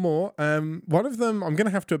couple more. One of them I'm going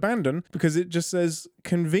to have to abandon because it just says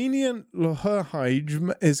convenient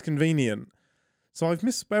Loherheim is convenient. So I've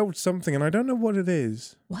misspelled something and I don't know what it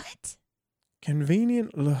is. What?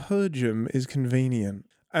 Convenient Lohergem is convenient.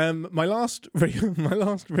 My last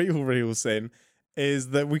real sin is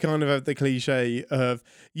that we kind of have the cliche of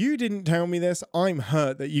you didn't tell me this, I'm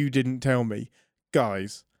hurt that you didn't tell me.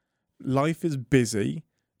 Guys, life is busy.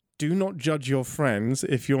 Do not judge your friends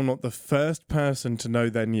if you're not the first person to know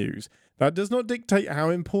their news. That does not dictate how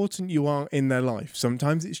important you are in their life.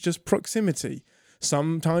 Sometimes it's just proximity.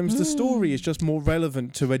 Sometimes the story is just more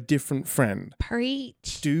relevant to a different friend.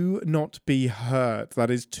 Preach. Do not be hurt.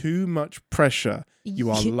 That is too much pressure.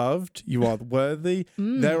 You are loved. You are worthy.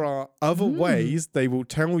 There are other ways they will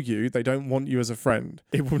tell you they don't want you as a friend.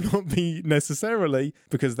 It will not be necessarily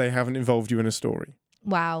because they haven't involved you in a story.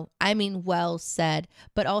 Wow. I mean, well said.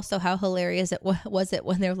 But also, how hilarious was it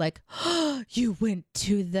when they're like, oh, you went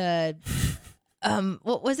to the,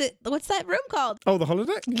 what was it? What's that room called? Oh, the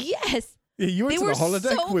holodeck? Yes. Yeah, you went They to the were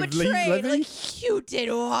holodeck so with Lee betrayed. Levy? Like, you did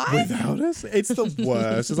what? Without us? It's the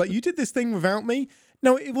worst. It's like, you did this thing without me?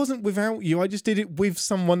 No, it wasn't without you. I just did it with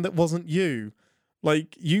someone that wasn't you.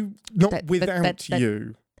 Like, you, not without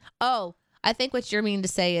you. Oh, I think what you're meaning to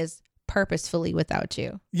say is purposefully without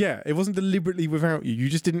you. Yeah, it wasn't deliberately without you. You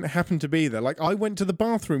just didn't happen to be there. Like, I went to the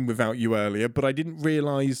bathroom without you earlier, but I didn't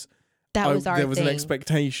realise That was our there was thing. an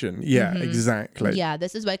expectation. Yeah, exactly. Yeah,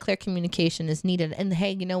 this is why clear communication is needed. And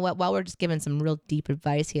hey, you know what? While we're just giving some real deep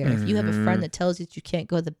advice here, if you have a friend that tells you that you can't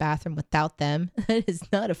go to the bathroom without them, that is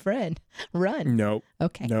not a friend. Run. No.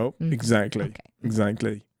 Okay. No, Mhm. exactly. Okay.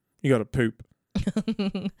 Exactly. You got to poop.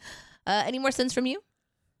 Any more sins from you?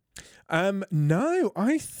 No,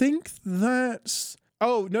 I think that's...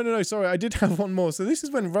 Oh, no, sorry, I did have one more. So this is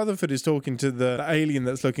when Rutherford is talking to the alien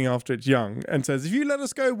that's looking after its young and says, if you let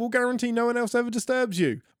us go, we'll guarantee no one else ever disturbs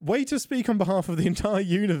you. Way to speak on behalf of the entire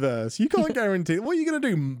universe. You can't guarantee... What are you going to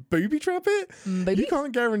do, booby trap it? Baby? You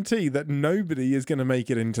can't guarantee that nobody is going to make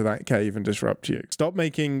it into that cave and disrupt you. Stop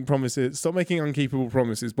making promises. Stop making unkeepable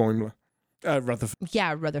promises, Boimler. Rutherford.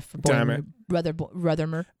 Yeah, Rutherford. Damn it.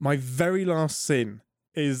 Ruthermer. My very last sin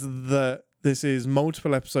is that this is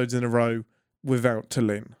multiple episodes in a row without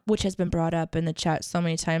T'Lyn. Which has been brought up in the chat so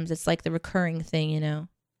many times. It's like the recurring thing, you know?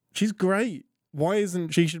 She's great. Why isn't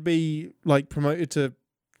she should be like promoted to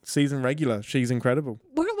season regular? She's incredible.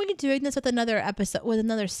 Weren't we doing this with another episode, with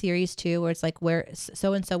another series too, where it's like where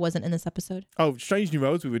so-and-so wasn't in this episode? Oh, Strange New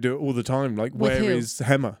Worlds, we would do it all the time. Like, With where who? is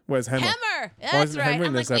Hemmer? Where's Hemmer? Hemmer! That's isn't right. Hemmer in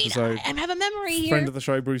I'm this like, episode? wait, I have a memory here. Friend of the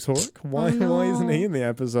show, Bruce Hawk. Why no. isn't he in the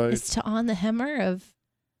episode? It's to on the Hemmer of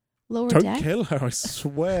Lower Don't Deck. kill her, I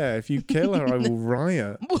swear. If you kill her, I will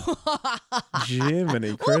riot.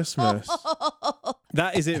 Jiminy Christmas.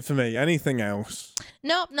 That is it for me. Anything else?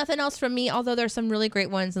 Nope, nothing else from me, although there's some really great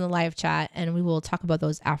ones in the live chat, and we will talk about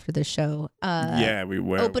those after the show. Yeah, we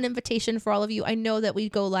will. Open invitation for all of you. I know that we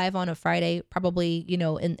go live on a Friday, probably, you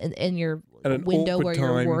know, in your At an window awkward where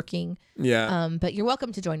time. you're working. Yeah, But you're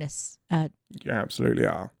welcome to join us you absolutely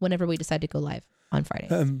are. whenever we decide to go live on Friday.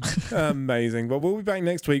 Amazing. Well, we'll be back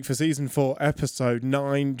next week for season 4, episode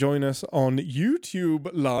 9. Join us on YouTube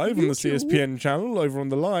live on the CSPN channel over on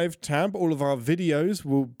the live tab. All of our videos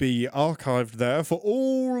will be archived there for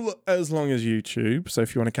all as long as YouTube. So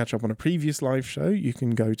if you want to catch up on a previous live show, you can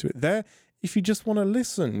go to it there. if you just want to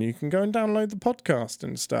listen, you can go and download the podcast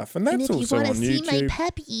and stuff. And that's also on YouTube. If you want to see my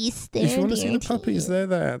puppies, If you want to see the puppies, they're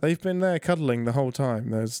there. They've been there cuddling the whole time.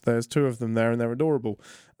 There's two of them there, and they're adorable.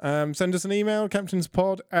 Send us an email,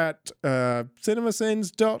 captainspod at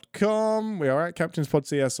cinemasins.com. We are at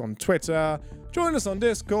captainspodcs on Twitter. Join us on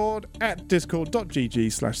Discord at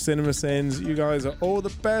discord.gg/cinemasins. You guys are all the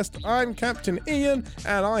best. I'm Captain Ian,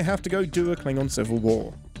 and I have to go do a Klingon Civil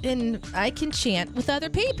War. And I can chant with other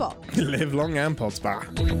people. Live long and Podspar.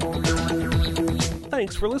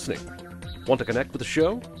 Thanks for listening. Want to connect with the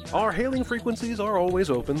show? Our hailing frequencies are always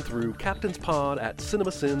open through captainspod at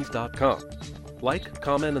cinemasins.com. Like,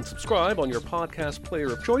 comment, and subscribe on your podcast player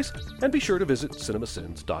of choice, and be sure to visit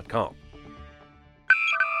cinemasins.com.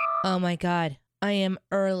 Oh my God, I am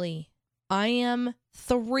early. I am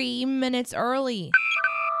 3 minutes early.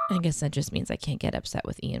 I guess that just means I can't get upset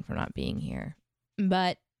with Ian for not being here.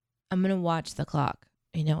 But I'm going to watch the clock,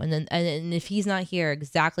 and if he's not here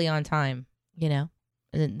exactly on time, then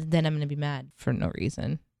I'm going to be mad for no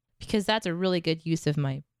reason. Because that's a really good use of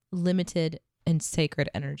my limited and sacred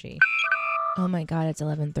energy. Oh my God, it's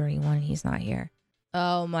 11:31 and he's not here.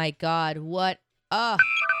 Oh my God, what? Oh,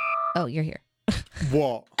 you're here.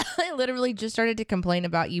 What? I literally just started to complain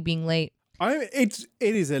about you being late. It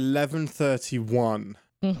is 11:31.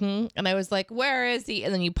 And I was like, where is he?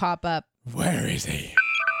 And then you pop up. Where is he?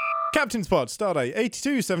 Captain's Pod, Stardate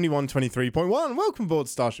 827123.1. Welcome aboard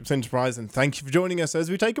Starship's Enterprise, and thank you for joining us as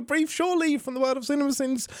we take a brief shore leave from the world of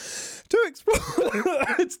CinemaSins to explore.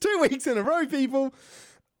 It's 2 weeks in a row, people.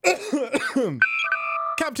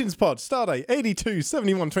 Captain's Pod, Stardate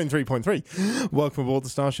 827123.3. Welcome aboard the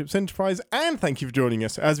Starship's Enterprise, and thank you for joining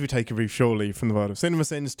us as we take a brief shore leave from the world of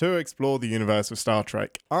CinemaSins to explore the universe of Star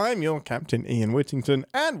Trek. I'm your Captain Ian Whittington,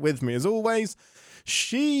 and with me as always,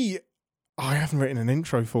 I haven't written an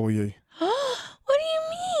intro for you. What do you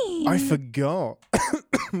mean? I forgot.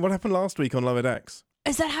 What happened last week on Lower Decks?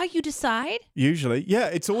 Is that how you decide? Usually. Yeah,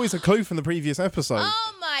 it's always a clue from the previous episode.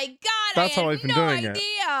 Oh my God, That's how I've been doing it.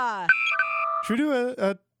 Should we do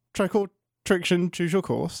a Trek or Triction Choose Your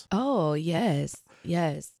Course? Oh, yes.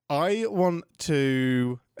 Yes. I want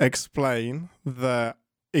to explain that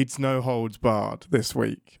it's no holds barred this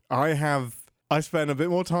week. I spent a bit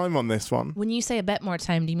more time on this one. When you say a bit more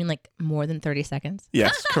time, do you mean like more than 30 seconds?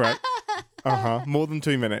 Yes, correct. More than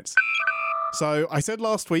 2 minutes. So I said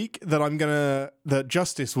last week that that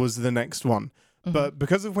Justice was the next one. Mm-hmm. But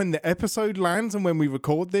because of when the episode lands and when we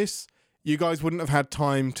record this, you guys wouldn't have had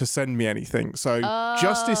time to send me anything. So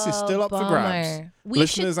Justice is still up for grabs.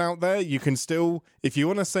 Listeners out there, you can still, if you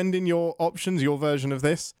want to send in your options, your version of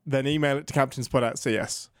this, then email it to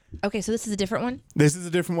captainspod@cs. Okay, so this is a different one? This is a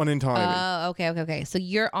different one entirely. Oh, okay. So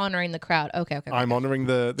you're honoring the crowd. Okay. I'm honoring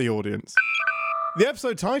the audience. The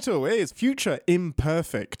episode title is Future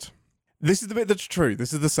Imperfect. This is the bit that's true.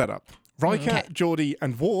 This is the setup. Riker, Geordi,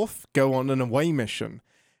 and Worf go on an away mission.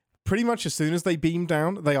 Pretty much as soon as they beam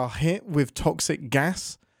down, they are hit with toxic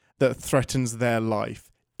gas that threatens their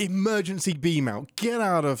life. Emergency beam out. Get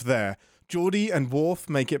out of there. Geordi and Worf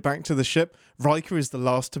make it back to the ship. Riker is the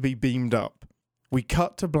last to be beamed up. We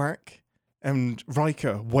cut to black, and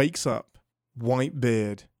Riker wakes up. White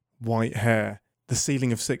beard, white hair. The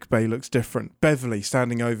ceiling of sickbay looks different. Beverly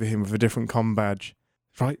standing over him with a different comm badge.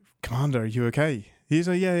 Right, Commander, are you okay? He's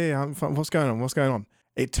like, yeah, I'm fine. What's going on?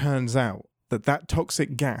 It turns out that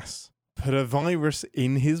toxic gas put a virus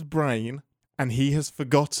in his brain, and he has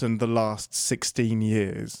forgotten the last 16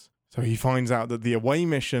 years. So he finds out that the away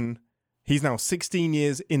mission, he's now 16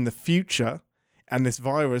 years in the future, and this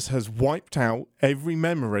virus has wiped out every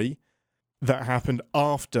memory that happened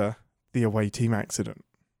after the away team accident.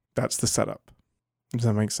 That's the setup. Does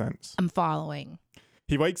that make sense? I'm following.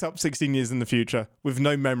 He wakes up 16 years in the future with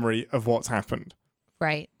no memory of what's happened.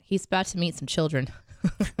 Right. He's about to meet some children.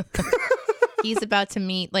 He's about to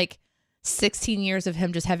meet 16 years of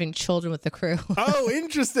him just having children with the crew. Oh,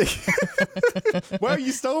 interesting. Well,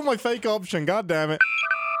 you stole my fake option. God damn it.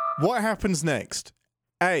 What happens next?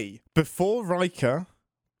 Before Riker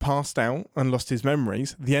passed out and lost his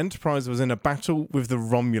memories, the Enterprise was in a battle with the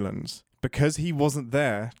Romulans. Because he wasn't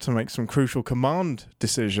there to make some crucial command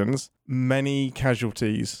decisions, many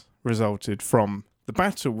casualties resulted from the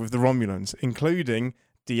battle with the Romulans, including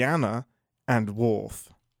Deanna and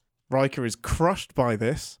Worf. Riker is crushed by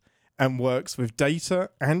this and works with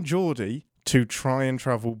Data and Geordi to try and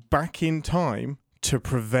travel back in time to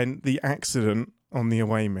prevent the accident on the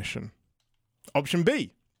away mission. Option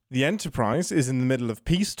B. The Enterprise is in the middle of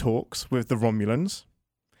peace talks with the Romulans.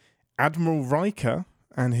 Admiral Picard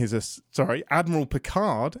and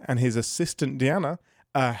his assistant Deanna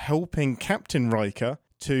are helping Captain Riker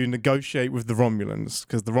to negotiate with the Romulans,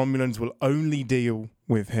 because the Romulans will only deal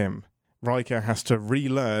with him. Riker has to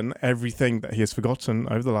relearn everything that he has forgotten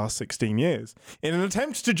over the last 16 years. In an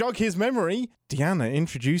attempt to jog his memory, Deanna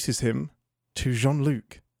introduces him to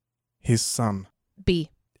Jean-Luc, his son.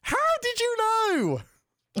 B. How did you know?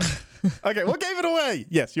 Okay, what gave it away?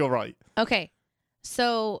 Yes, you're right. Okay,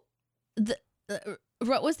 so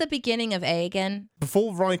what was the beginning of A again?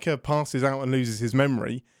 Before Riker passes out and loses his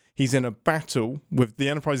memory, he's in a battle with the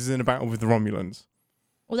Enterprise is in a battle with the Romulans.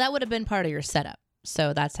 Well, that would have been part of your setup,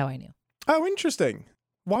 so that's how I knew. Oh, interesting.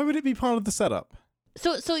 Why would it be part of the setup?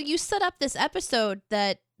 So you set up this episode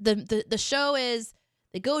that the show is,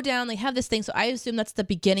 they go down, they have this thing, so I assume that's the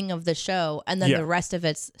beginning of the show, and then the rest of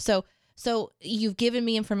it's... So you've given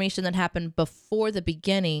me information that happened before the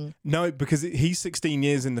beginning. No, because he's 16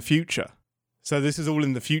 years in the future. So this is all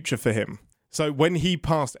in the future for him. So when he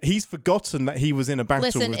passed, he's forgotten that he was in a battle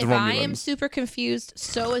with the Romulans. Listen, if I am super confused,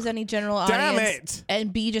 so is any general audience. Damn it!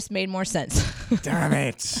 And B just made more sense. Damn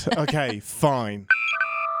it. Okay, fine.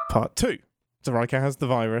 Part 2. So Riker has the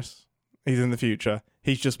virus. He's in the future.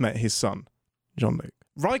 He's just met his son, Jean-Luc.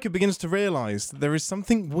 Riker begins to realise that there is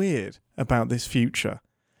something weird about this future.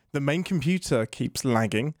 The main computer keeps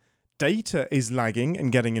lagging. Data is lagging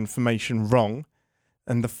and getting information wrong.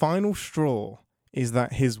 And the final straw is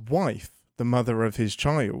that his wife, the mother of his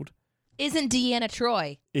child, Isn't Deanna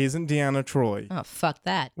Troi. Oh, fuck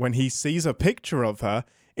that. When he sees a picture of her,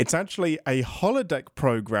 it's actually a holodeck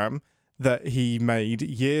program that he made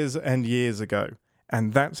years and years ago.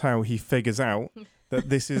 And that's how he figures out that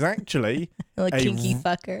this is actually a kinky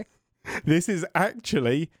fucker. This is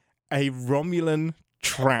actually a Romulan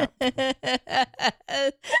trap.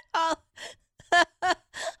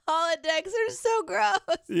 Holodecks are so gross.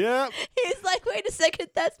 Yeah. He's like, wait a second,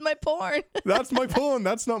 that's my porn. That's my porn.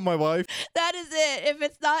 That's not my wife. That is it. If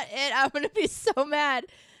it's not it, I'm going to be so mad.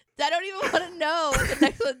 I don't even want to know the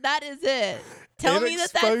next one. That is it. Tell me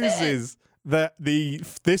that that's it. It exposes that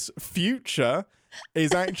this future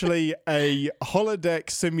is actually a holodeck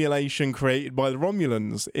simulation created by the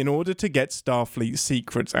Romulans in order to get Starfleet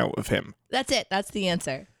secrets out of him. That's it. That's the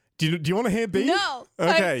answer. Do you want to hear B? No,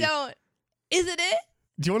 okay. I don't. Is it it?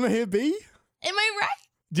 Do you want to hear B? Am I right?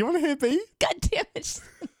 Do you want to hear B? God damn it.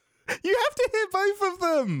 You have to hear both of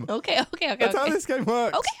them. Okay. That's how this game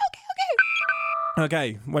works.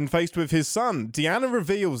 Okay, when faced with his son, Deanna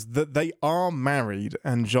reveals that they are married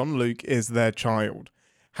and Jean-Luc is their child.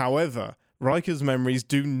 However, Riker's memories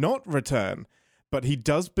do not return, but he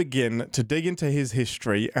does begin to dig into his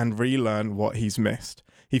history and relearn what he's missed.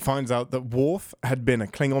 He finds out that Worf had been a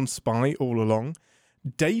Klingon spy all along,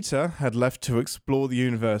 Data had left to explore the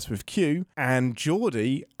universe with Q, and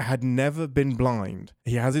Geordi had never been blind.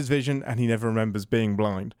 He has his vision and he never remembers being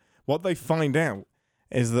blind. What they find out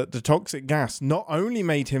is that the toxic gas not only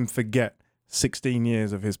made him forget 16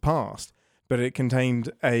 years of his past, but it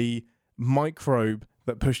contained a microbe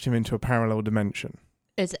that pushed him into a parallel dimension.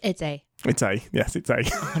 It's A. It's A. Yes, it's A.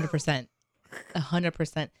 100%.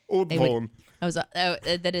 100%. All born.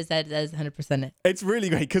 That is 100% it. It's really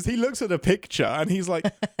great because he looks at a picture and he's like,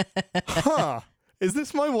 is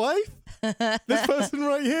this my wife? This person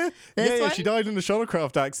right here? Yeah, she died in a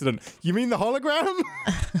shuttlecraft accident. You mean the hologram?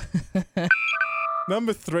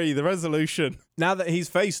 Number 3, the resolution. Now that he's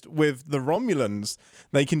faced with the Romulans,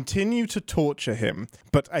 they continue to torture him,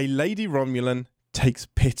 but a lady Romulan takes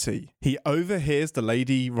pity. He overhears the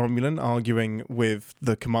lady Romulan arguing with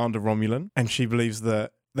the commander Romulan, and she believes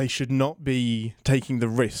that they should not be taking the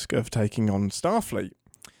risk of taking on Starfleet.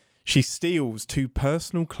 She steals 2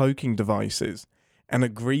 personal cloaking devices and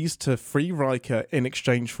agrees to free Riker in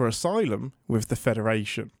exchange for asylum with the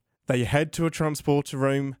Federation. They head to a transporter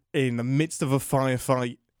room. In the midst of a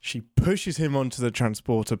firefight, she pushes him onto the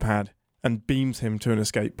transporter pad and beams him to an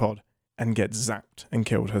escape pod and gets zapped and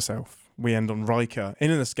killed herself. We end on Riker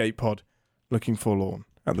in an escape pod looking forlorn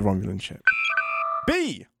at the Romulan ship.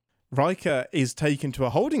 B! Riker is taken to a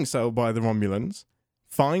holding cell by the Romulans,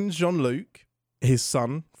 finds Jean-Luc, his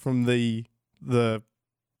son from the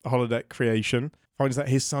holodeck creation, finds that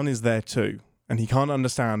his son is there too, and he can't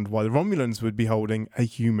understand why the Romulans would be holding a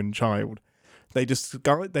human child. They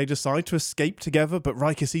decide to escape together, but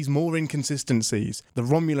Riker sees more inconsistencies. The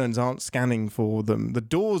Romulans aren't scanning for them. The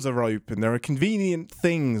doors are open. There are convenient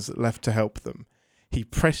things left to help them. He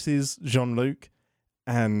presses Jean-Luc,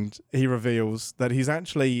 and he reveals that he's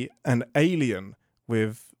actually an alien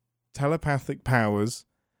with telepathic powers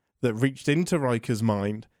that reached into Riker's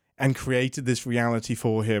mind and created this reality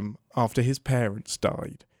for him after his parents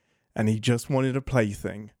died. And he just wanted a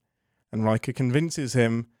plaything. And Riker convinces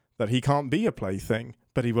him that he can't be a plaything,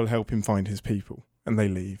 but he will help him find his people. And they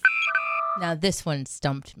leave. Now, this one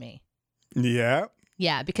stumped me. Yeah.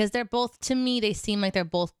 Yeah, because they're both, to me, they seem like they're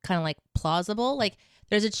both kind of like plausible. Like,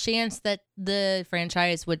 there's a chance that the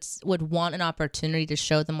franchise would want an opportunity to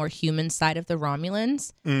show the more human side of the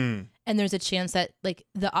Romulans. Mm. And there's a chance that like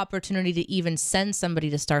the opportunity to even send somebody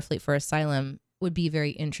to Starfleet for asylum would be a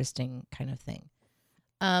very interesting kind of thing.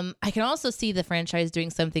 I can also see the franchise doing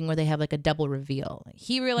something where they have like a double reveal. Like,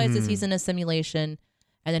 he realizes he's in a simulation,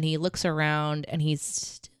 and then he looks around and he's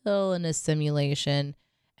still in a simulation.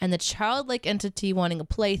 And the childlike entity wanting a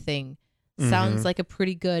plaything sounds like a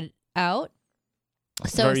pretty good out.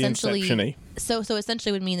 So Very essentially, Inception-y. so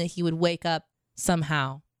essentially would mean that he would wake up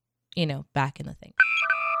somehow, back in the thing.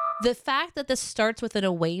 The fact that this starts with an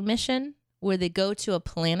away mission where they go to a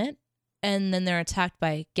planet and then they're attacked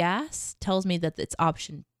by gas tells me that it's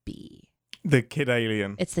option B. The kid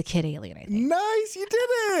alien. It's the kid alien, I think. Nice, you did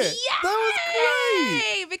it. Yay! That was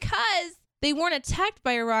great. Because they weren't attacked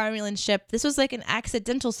by a Romulan ship. This was like an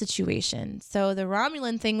accidental situation. So the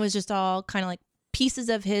Romulan thing was just all kind of like pieces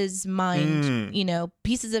of his mind,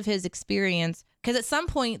 pieces of his experience. Because at some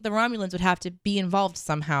point, the Romulans would have to be involved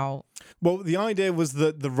somehow. Well, the idea was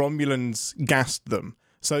that the Romulans gassed them.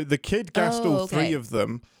 So the kid gassed all three of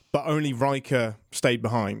them, but only Riker stayed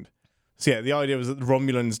behind. So yeah, the idea was that the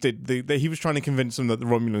Romulans did he was trying to convince them that the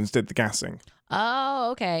Romulans did the gassing.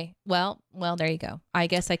 Oh, okay. Well, there you go. I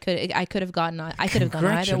guess I could have gone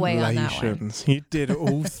either way on that one. Congratulations. You did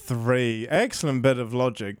all three. Excellent bit of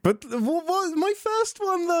logic. But what was my first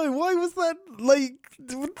one though? Why was that like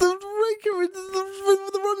the Riker with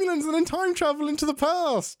the Romulans and then time travel into the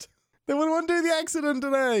past? They want to do the accident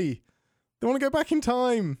today. They want to go back in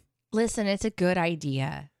time. Listen, it's a good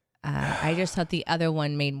idea. I just thought the other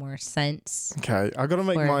one made more sense. Okay, I got to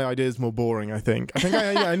make my ideas more boring, I think.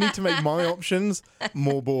 I need to make my options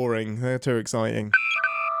more boring. They're too exciting.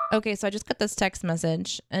 Okay, so I just got this text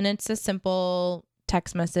message, and it's a simple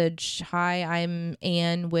text message. Hi, I'm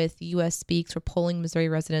Anne with U.S. Speaks. We're polling Missouri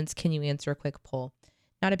residents. Can you answer a quick poll?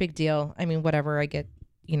 Not a big deal. I mean, whatever. I get,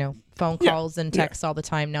 phone calls and texts all the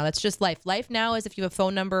time now. That's just life. Life now is if you have a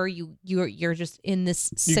phone number, you're just in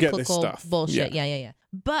this cyclical bullshit. Yeah.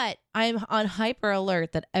 But I'm on hyper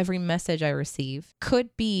alert that every message I receive could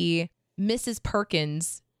be Mrs.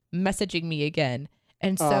 Perkins messaging me again.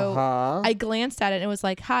 And so I glanced at it and it was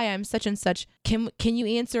like, hi, I'm such and such. Can you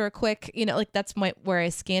answer a quick, that's where I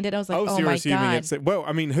scanned it. I was like, so oh you're my assuming God. Well,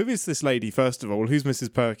 I mean, who is this lady, first of all? Who's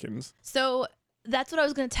Mrs. Perkins? So that's what I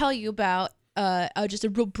was going to tell you about. Just a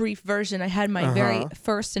real brief version. I had my very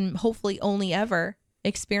first and hopefully only ever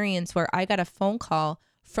experience where I got a phone call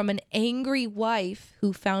from an angry wife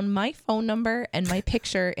who found my phone number and my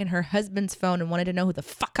picture in her husband's phone and wanted to know who the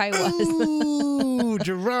fuck I was. Ooh,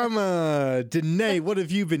 drama. Danae, what have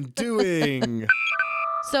you been doing?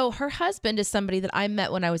 So her husband is somebody that I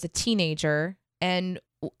met when I was a teenager, and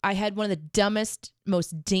I had one of the dumbest,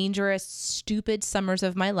 most dangerous, stupid summers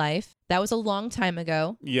of my life. That was a long time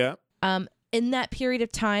ago. Yeah. In that period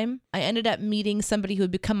of time, I ended up meeting somebody who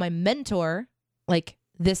would become my mentor. Like,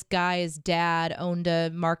 this guy's dad owned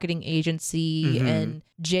a marketing agency and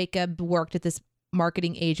Jacob worked at this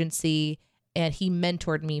marketing agency, and he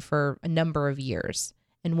mentored me for a number of years.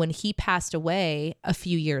 And when he passed away a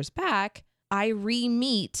few years back, I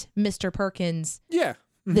re-meet Mr. Perkins. Yeah.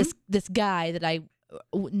 This guy that I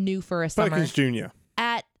knew for a summer. Perkins Jr.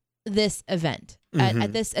 At this event,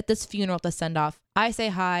 at this funeral, at the send-off. I say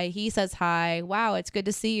hi. He says hi. Wow, it's good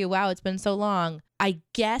to see you. Wow, it's been so long. I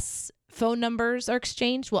guess phone numbers are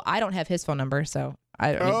exchanged. Well, I don't have his phone number, so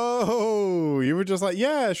I don't. Oh, you were just like,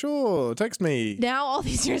 yeah, sure, text me. Now, all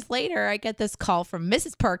these years later, I get this call from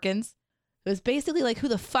Mrs. Perkins, who's basically like, who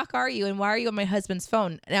the fuck are you and why are you on my husband's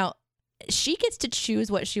phone? Now, she gets to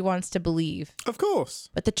choose what she wants to believe. Of course.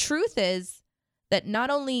 But the truth is that not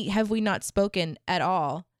only have we not spoken at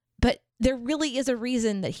all, but there really is a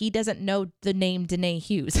reason that he doesn't know the name Danae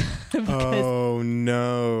Hughes. Oh,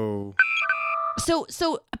 no.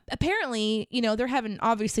 So apparently, they're having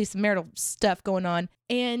obviously some marital stuff going on,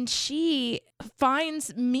 and she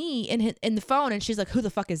finds me in the phone, and she's like, who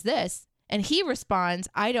the fuck is this? And he responds,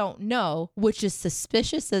 I don't know, which is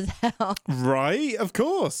suspicious as hell. Right, of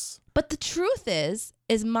course. But the truth is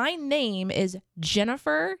my name is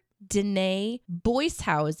Jennifer Danae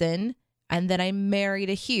Boyshausen, and then I'm married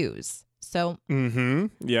to Hughes. So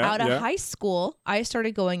out of high school, I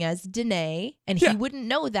started going as Danae, and he wouldn't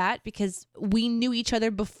know that because we knew each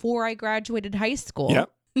other before I graduated high school.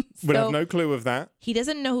 Yep. Would have no clue of that. He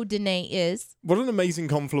doesn't know who Danae is. What an amazing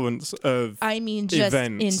confluence of just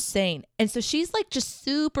events. Insane. And so she's like just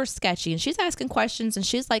super sketchy, and she's asking questions, and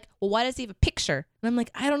she's like, well, why does he have a picture? And I'm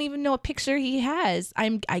like, I don't even know what picture he has.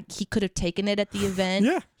 He could have taken it at the event.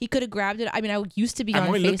 Yeah. He could have grabbed it. I mean, I used to be on Facebook.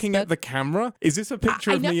 Am I looking at the camera? Is this a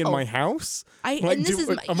picture of me in my house? Am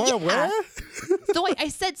I aware? So I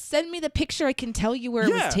said, send me the picture. I can tell you where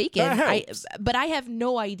it was taken. That helps. But I have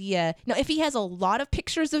no idea. Now, if he has a lot of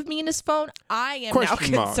pictures of me in his phone, I am now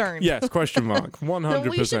concerned. Yes, question mark. 100%. So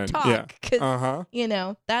we should talk, because, you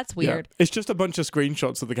know, that's weird. Yeah. It's just a bunch of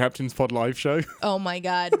screenshots of the Captain's Pod live show. Oh, my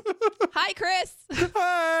God. Hi, Chris.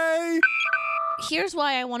 Hi. Here's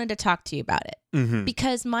why I wanted to talk to you about it. Mm-hmm.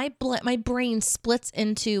 Because my brain splits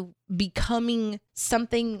into becoming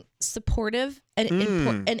something supportive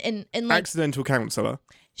and like, accidental counselor.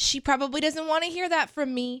 She probably doesn't want to hear that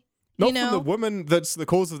from me. Not you know? from the woman that's the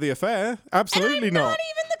cause of the affair. Absolutely and I'm not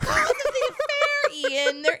even the cause of the affair,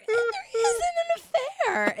 Ian. There isn't an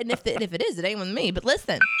affair. And if it is, it ain't with me. But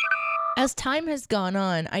listen, as time has gone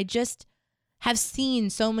on, I just have seen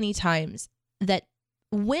so many times that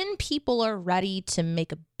when people are ready to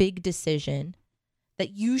make a big decision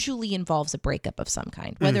that usually involves a breakup of some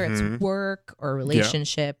kind, whether it's work or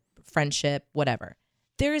relationship, friendship, whatever,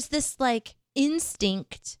 there's this like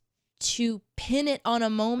instinct to pin it on a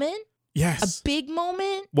moment. Yes. A big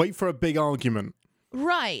moment. Wait for a big argument.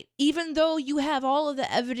 Right. Even though you have all of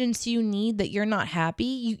the evidence you need that you're not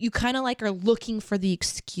happy, you kind of like are looking for the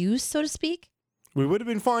excuse, so to speak. We would have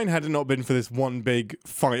been fine had it not been for this one big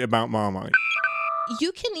fight about Marmite.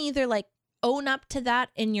 You can either like own up to that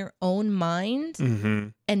in your own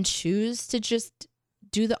mind and choose to just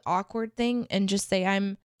do the awkward thing and just say,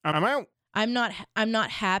 I'm out. I'm not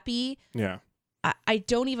happy. Yeah. I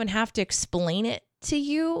don't even have to explain it to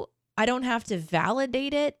you. I don't have to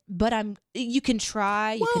validate it, but you can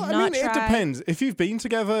try, you can not try. It depends. If you've been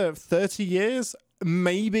together 30 years,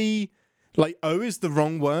 maybe like is the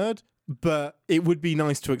wrong word, but it would be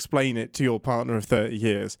nice to explain it to your partner of 30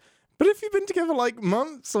 years. But if you've been together like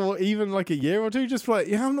months or even like a year or two, just like,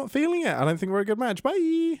 yeah, I'm not feeling it. I don't think we're a good match.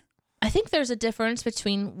 Bye. I think there's a difference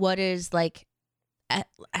between what is like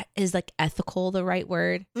ethical, the right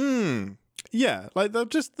word? Yeah, like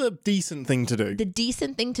just the decent thing to do. The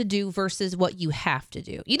decent thing to do versus what you have to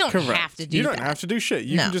do. You don't Correct. have to do You don't that. have to do shit.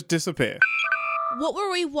 You can just disappear. What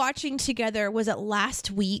were we watching together? Was it last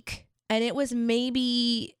week? And it was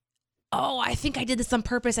maybe, I think I did this on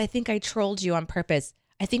purpose. I think I trolled you on purpose.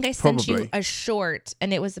 I think I sent you a short,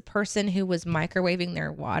 and it was a person who was microwaving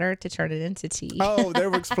their water to turn it into tea. Oh, they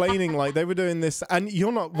were explaining, like, they were doing this. And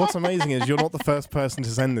what's amazing is you're not the first person to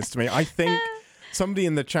send this to me. I think somebody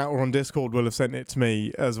in the chat or on Discord will have sent it to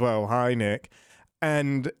me as well. Hi, Nick.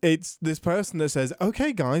 And it's this person that says,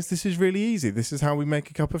 okay, guys, this is really easy. This is how we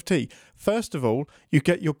make a cup of tea. First of all, you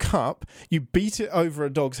get your cup, you beat it over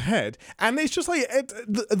a dog's head. And it's just like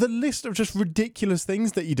the list of just ridiculous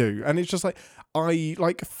things that you do. And it's just like, I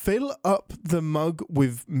like fill up the mug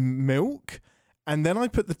with milk, and then I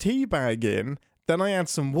put the tea bag in, then I add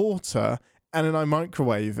some water, and then I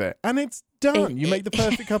microwave it. And it's done. You make the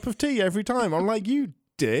perfect cup of tea every time. I'm like, you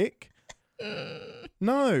dick.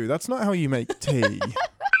 No, that's not how you make tea.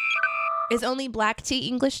 Is only black tea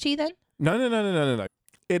English tea then? No.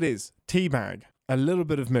 It is tea bag, a little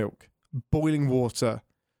bit of milk, boiling water,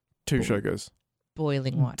 2 sugars.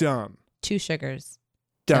 Boiling water. Done. 2 sugars.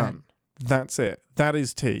 Done. That's it. That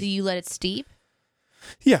is tea. Do you let it steep?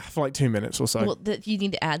 Yeah, for like 2 minutes or so. Well, you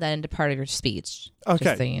need to add that into part of your speech. Okay.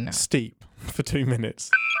 Just so you know. Steep for 2 minutes.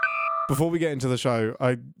 Before we get into the show,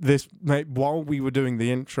 while we were doing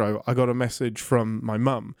the intro, I got a message from my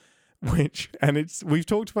mum, we've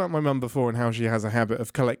talked about my mum before and how she has a habit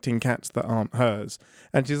of collecting cats that aren't hers.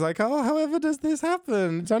 And she's like, however does this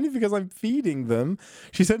happen? It's only because I'm feeding them.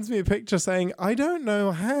 She sends me a picture saying, I don't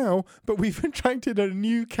know how, but we've attracted a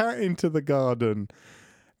new cat into the garden.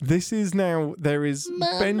 This is now, there is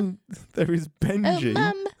Benji.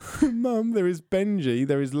 Oh, Mum, there is Benji,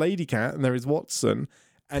 there is Lady Cat, and there is Watson.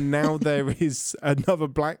 And now there is another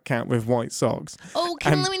black cat with white socks. Oh,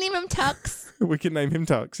 can we name him Tux? We can name him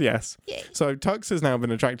Tux, yes. Yay. So Tux has now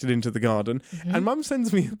been attracted into the garden. And Mum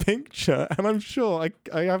sends me a picture, and I'm sure,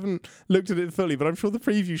 I haven't looked at it fully, but I'm sure the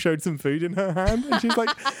preview showed some food in her hand. And she's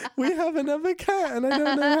like, we have another cat, and I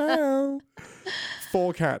don't know how.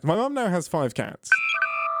 4 cats. My mum now has 5 cats.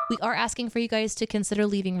 We are asking for you guys to consider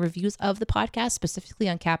leaving reviews of the podcast, specifically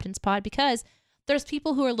on Captain's Pod, because there's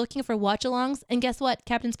people who are looking for watch-alongs, and guess what?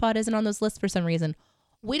 Captain's Pod isn't on those lists for some reason.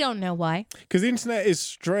 We don't know why. Because the internet is a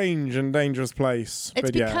strange and dangerous place. It's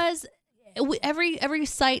because every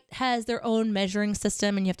site has their own measuring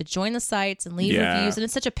system, and you have to join the sites and leave reviews, and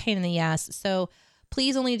it's such a pain in the ass. So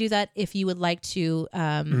please only do that if you would like to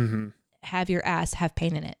have your ass have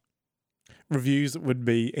pain in it. reviews would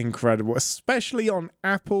be incredible, especially on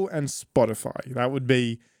Apple and Spotify. That would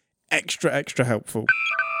be extra helpful.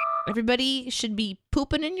 Everybody should be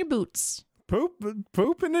pooping in your boots.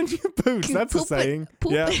 Pooping in your boots. That's a saying.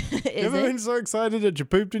 Yeah. You ever been so excited that you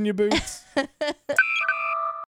pooped in your boots?